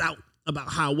pieces out about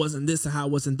how it wasn't this and how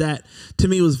it wasn't that. To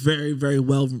me, it was very, very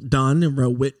well done and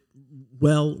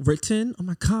well written. Oh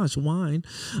my gosh, wine.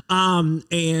 I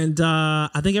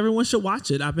think everyone should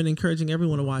watch it. I've been encouraging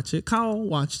everyone to watch it. Kyle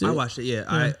watched it. I watched it.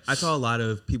 Yeah, I saw a lot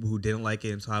of people who didn't like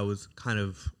it, and so I was kind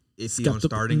of iffy on Skeptical.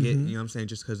 starting it. You know what I'm saying?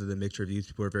 Just because of the mixed reviews,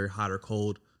 people are very hot or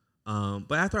cold.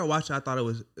 But after I watched it, I thought it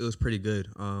was pretty good.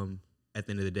 At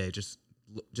the end of the day, just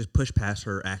push past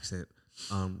her accent.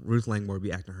 Ruth Langmore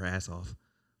be acting her ass off.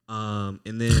 And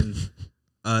then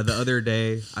the other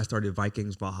day I started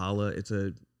Vikings Valhalla. It's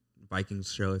a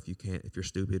Vikings show if you're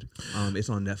stupid. It's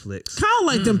on Netflix. Kyle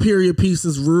like them period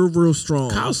pieces real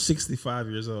strong. Kyle's 65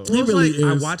 years old. He really is.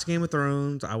 I watched Game of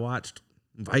Thrones. I watched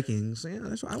Vikings. Yeah,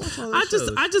 that's what I watch all those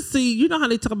shows. I just see, you know how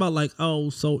they talk about like, oh,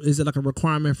 so is it like a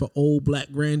requirement for old black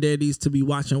granddaddies to be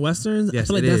watching westerns? Yes, I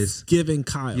feel like it that's is. giving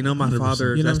Kyle. You know, my 100%.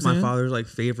 father. You know That's what I'm my saying? father's like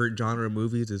favorite genre of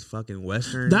movies is fucking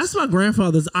westerns. That's my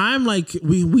grandfather's. I'm like,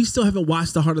 we still haven't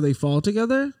watched The Harder They Fall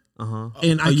together.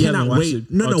 And I you haven't cannot watched wait.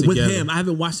 it No, with altogether? him. I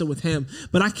haven't watched it with him,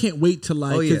 but I can't wait to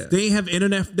like. Oh, yeah. 'cause they have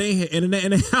internet. They had internet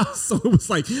in the house, so it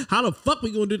was like, how the fuck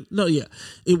we gonna do? No, yeah,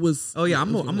 it was. Oh yeah,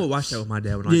 I'm gonna watch that with my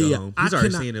dad when I Yeah, go yeah. home. I He's already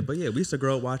cannot- seen it, but yeah, we used to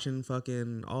grow up watching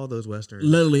fucking all those westerns.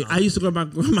 Literally, I used to go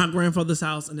to my grandfather's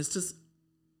house, and it's just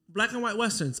black and white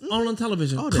westerns on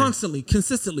television All day. constantly,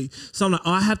 consistently. So I'm like,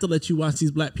 I have to let you watch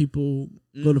these black people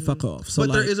go the fuck off. So But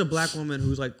like, there is a black woman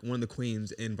who's like one of the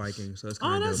queens in Vikings, so it's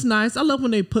kind of that's nice. I love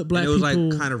when they put black it was people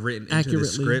like kind of written into accurately. the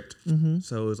script,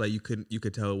 so it was like you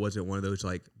could tell it wasn't one of those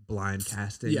like blind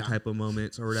casting type of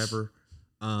moments or whatever.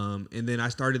 And then I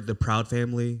started the Proud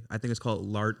Family. I think it's called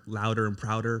Louder and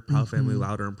Prouder. Proud Family,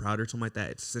 Louder and Prouder, something like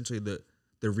that. It's essentially the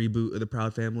reboot of the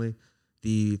Proud Family.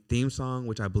 The theme song,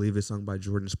 which I believe is sung by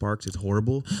Jordan Sparks, is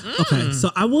horrible. Okay, so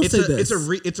I will say this: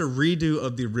 it's a redo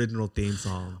of the original theme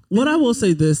song. what I will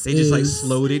say this They is just like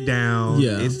slowed it down.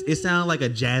 Yeah. It sounded like a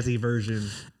jazzy version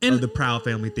And- of the Proud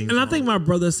Family theme and song. I think my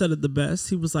brother said it the best.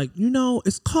 He was like,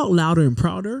 it's called Louder and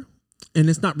Prouder. And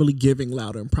it's not really giving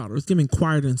louder and prouder. It's giving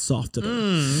quieter and softer.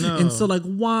 No. And so, like,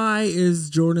 why is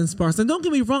Jordan Sparks? And don't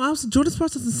get me wrong, Jordan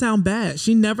Sparks doesn't sound bad.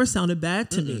 She never sounded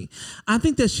bad to me. I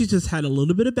think that she just had a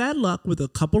little bit of bad luck with a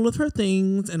couple of her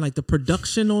things and like the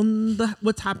production on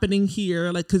what's happening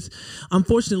here. Like, because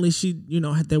unfortunately, she,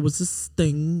 there was this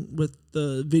thing with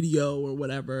the video or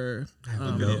whatever. I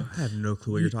have no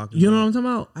clue what you're talking You about. know what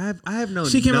I'm talking about? I have no.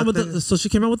 She came out with nothing. she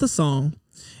came out with a song,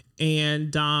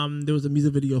 and there was a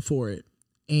music video for it,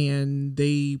 and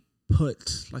they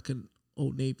put like an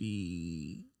Old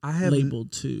Navy label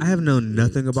to. I have known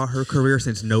nothing about her career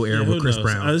since No Air with Chris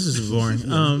Brown. This is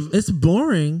boring. It's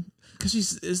boring.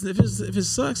 Because if it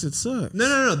sucks, it sucks.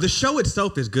 No. The show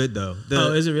itself is good though.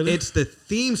 Is it really? It's the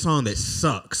theme song that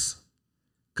sucks.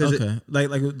 Okay,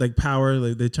 like Power,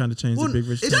 like they're trying to change the Big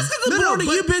Rich. Just because it's boring,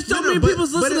 you bitch, so many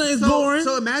people's listening is boring.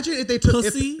 So imagine if they took.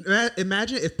 Pussy.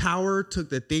 Imagine if Power took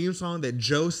the theme song that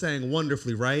Joe sang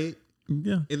wonderfully, right?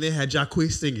 Yeah. And then had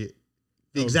Jacquees sing it,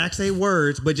 the exact same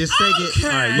words, but just sang it.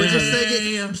 Okay. But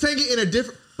just sang it in a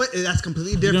different. But that's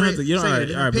completely different. You don't have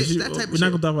to. All right, but we're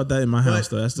not gonna talk about that in my house,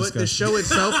 though. That's but disgusting.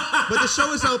 the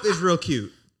show itself is real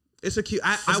cute. It's a cute.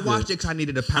 I watched it because I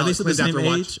needed a Are they palate still the cleanse same after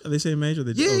watching. age? Are they same age? Or are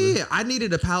they Yeah. I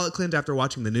needed a palate cleanse after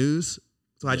watching the news,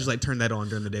 so I just like turned that on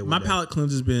during the day. My palate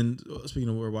cleanse has been, speaking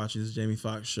of what we're watching, this Jamie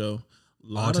Foxx show.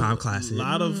 All-time classic. A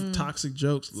lot of toxic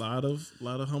jokes, a lot of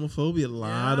homophobia, a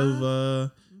lot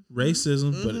of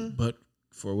racism, but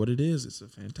for what it is, it's a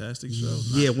fantastic show.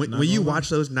 Yeah, when you watch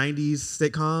those '90s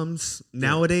sitcoms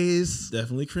nowadays,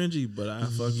 definitely cringy, but I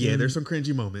fucking there's some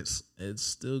cringy moments. It's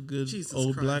still good. Jesus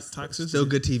old Christ. black toxicity. Still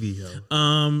good TV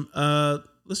though.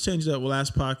 Let's change it up.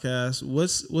 Last podcast.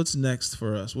 What's next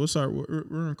for us? We're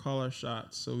gonna call our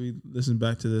shots. So we listen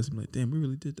back to this and be like, damn, we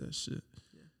really did that shit.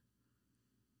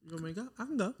 You want me to go? I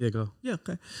can go. Yeah, go. Yeah,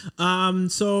 okay.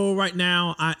 So right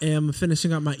now I am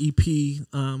finishing up my EP.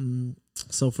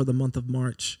 So for the month of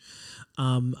March,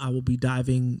 I will be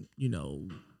diving,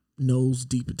 nose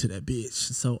deep into that bitch.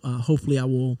 So hopefully I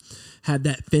will have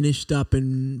that finished up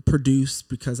and produced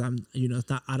because I'm,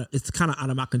 it's kind of out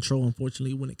of my control,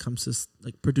 unfortunately, when it comes to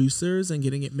like producers and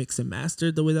getting it mixed and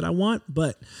mastered the way that I want.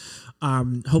 But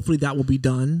hopefully that will be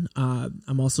done.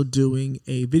 I'm also doing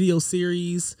a video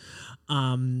series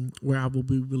where I will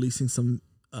be releasing some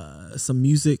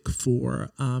music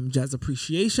for Jazz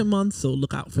Appreciation Month. So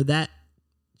look out for that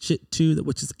shit too,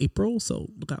 which is April. So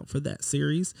look out for that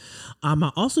series.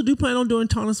 I also do plan on doing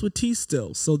Torrance with T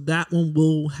still. So that one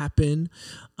will happen.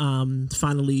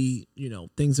 Finally,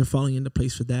 things are falling into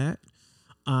place for that.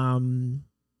 And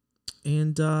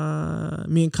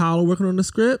me and Kyle are working on the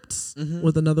scripts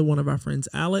with another one of our friends,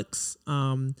 Alex.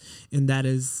 And that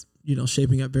is,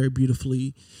 shaping up very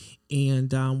beautifully.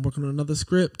 And working on another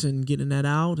script and getting that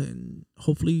out and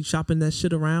hopefully shopping that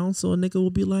shit around so a nigga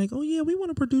will be like, oh yeah, we want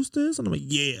to produce this. And I'm like,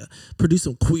 yeah, produce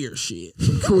some queer shit.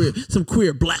 Some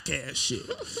queer black ass shit.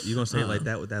 You gonna say it like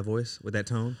that with that voice, with that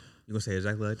tone? You gonna say it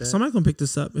exactly like that? Somebody gonna pick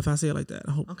this up if I say it like that.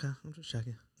 I hope. Okay, I'm just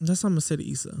checking. That's what I'm gonna say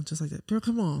to Issa. Just like that. Girl,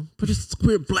 come on. Produce this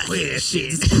queer black ass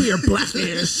shit. This queer black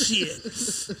ass shit.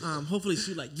 Hopefully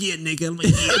she like, yeah, nigga. I'm like,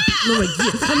 yeah.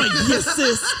 I'm like, yeah,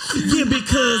 sis. Yeah, big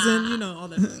cousin. All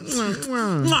that.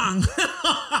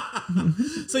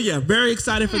 So yeah, very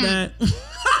excited for that. This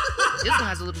one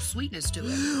has a little sweetness to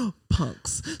it.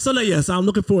 Punks. So no, so I'm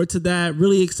looking forward to that.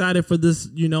 Really excited for this,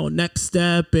 next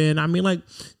step. And I mean, like,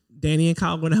 Danny and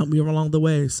Kyle are going to help me along the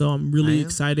way. So I'm really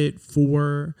excited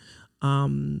for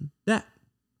that.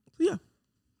 Yeah.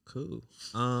 Cool.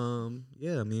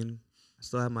 Yeah, I mean, I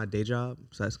still have my day job.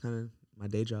 So that's kind of my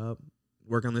day job.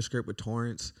 Working on the script with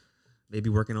Torrance. Maybe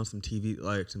working on some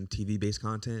TV based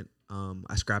content.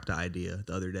 I scrapped the idea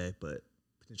the other day, but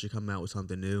potentially coming out with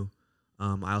something new.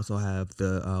 I also have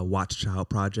the Watch Child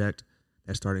project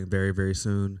that's starting very, very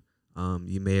soon.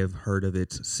 You may have heard of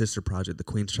its sister project, the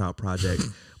Queen's Child project,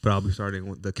 but I'll be starting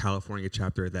with the California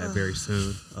chapter of that very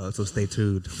soon. So stay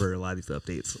tuned for a lot of these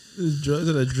updates. Is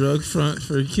it a drug front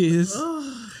for kids?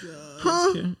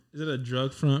 Huh? Is it a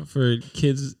drug front for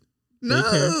kids?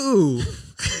 No.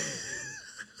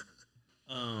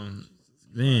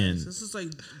 Man. This is like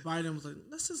Biden was like,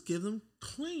 let's just give them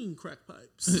clean crack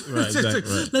pipes. Right, exactly,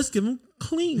 right. Let's give them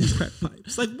clean crack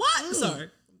pipes. Like what? Sorry.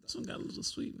 This one got a little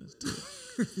sweetness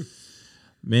to it.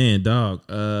 Man, dog.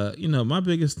 My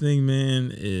biggest thing,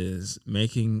 man, is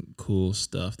making cool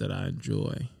stuff that I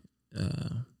enjoy.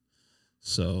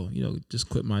 So, just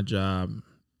quit my job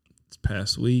this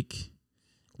past week.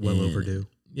 Well overdue.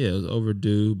 Yeah, it was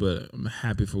overdue, but I'm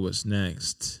happy for what's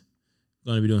next.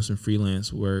 Going to be doing some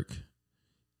freelance work,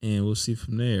 and we'll see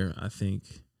from there. I think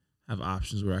I have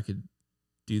options where I could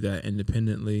do that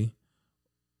independently,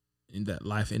 in that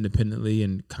life independently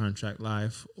and contract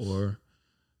life, or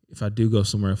if I do go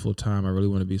somewhere full time, I really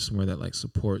want to be somewhere that like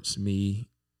supports me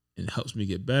and helps me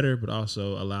get better, but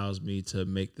also allows me to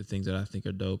make the things that I think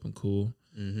are dope and cool,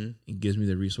 and gives me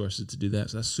the resources to do that.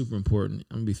 So that's super important.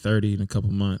 I'm gonna be 30 in a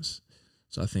couple months,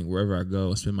 so I think wherever I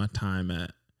go, spend my time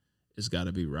at, it's got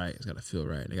to be right. It's got to feel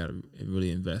right. They got to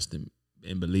really invest in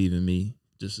and believe in me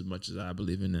just as much as I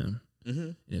believe in them.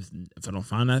 And if I don't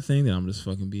find that thing, then I'm just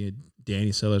fucking be a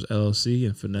Danny Sellers LLC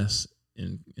and finesse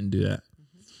and do that.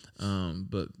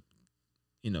 But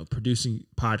producing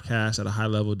podcasts at a high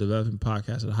level, developing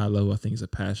podcasts at a high level, I think is a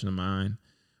passion of mine.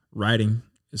 Writing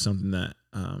is something that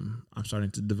I'm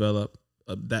starting to develop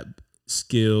that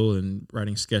skill, and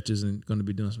writing sketches, and going to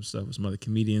be doing some stuff with some other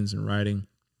comedians and writing.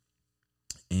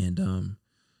 And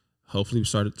hopefully we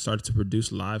started to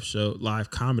produce live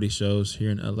comedy shows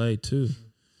here in LA too.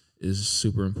 Is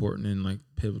super important and like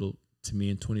pivotal to me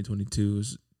in 2022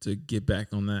 is to get back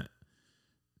on that.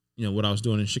 What I was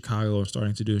doing in Chicago or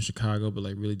starting to do in Chicago, but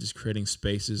like really just creating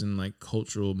spaces and like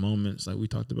cultural moments like we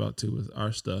talked about too with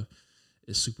our stuff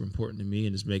is super important to me,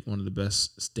 and just make one of the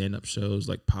best stand-up shows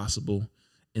like possible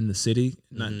in the city,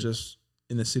 not just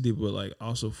in the city, but like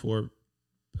also for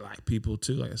Black people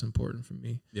too. Like it's important for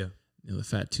me. Yeah. The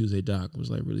Fat Tuesday doc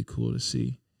was like really cool to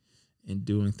see, and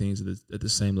doing things at the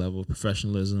same level of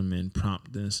professionalism and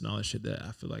promptness and all that shit that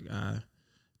I feel like I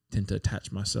tend to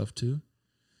attach myself to.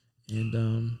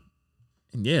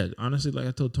 And yeah, honestly, like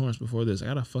I told Torrance before this, I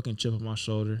got a fucking chip on my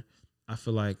shoulder. I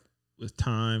feel like with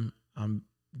time, I'm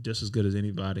just as good as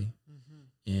anybody.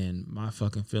 And my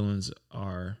fucking feelings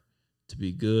are to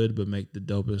be good, but make the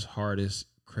dopest, hardest,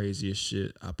 craziest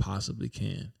shit I possibly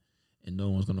can. And no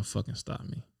one's going to fucking stop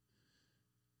me.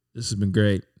 This has been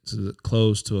great. This is a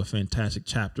close to a fantastic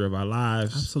chapter of our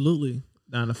lives. Absolutely.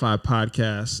 9 to 5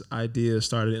 podcast ideas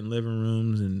started in living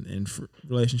rooms and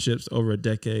relationships over a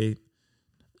decade.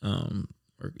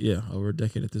 Over a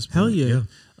decade at this point. Hell yeah.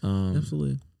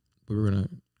 Absolutely. But we're going to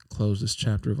close this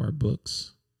chapter of our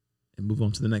books and move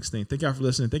on to the next thing. Thank y'all for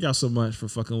listening. Thank y'all so much for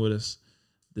fucking with us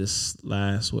this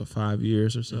last, 5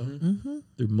 years or so.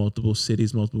 Through multiple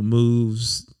cities, multiple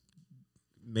moves,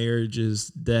 marriages,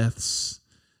 deaths,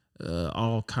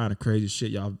 all kind of crazy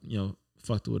shit. Y'all,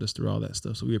 fucked with us through all that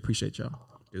stuff. So we appreciate y'all.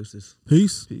 Deuces.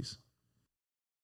 Peace. Peace.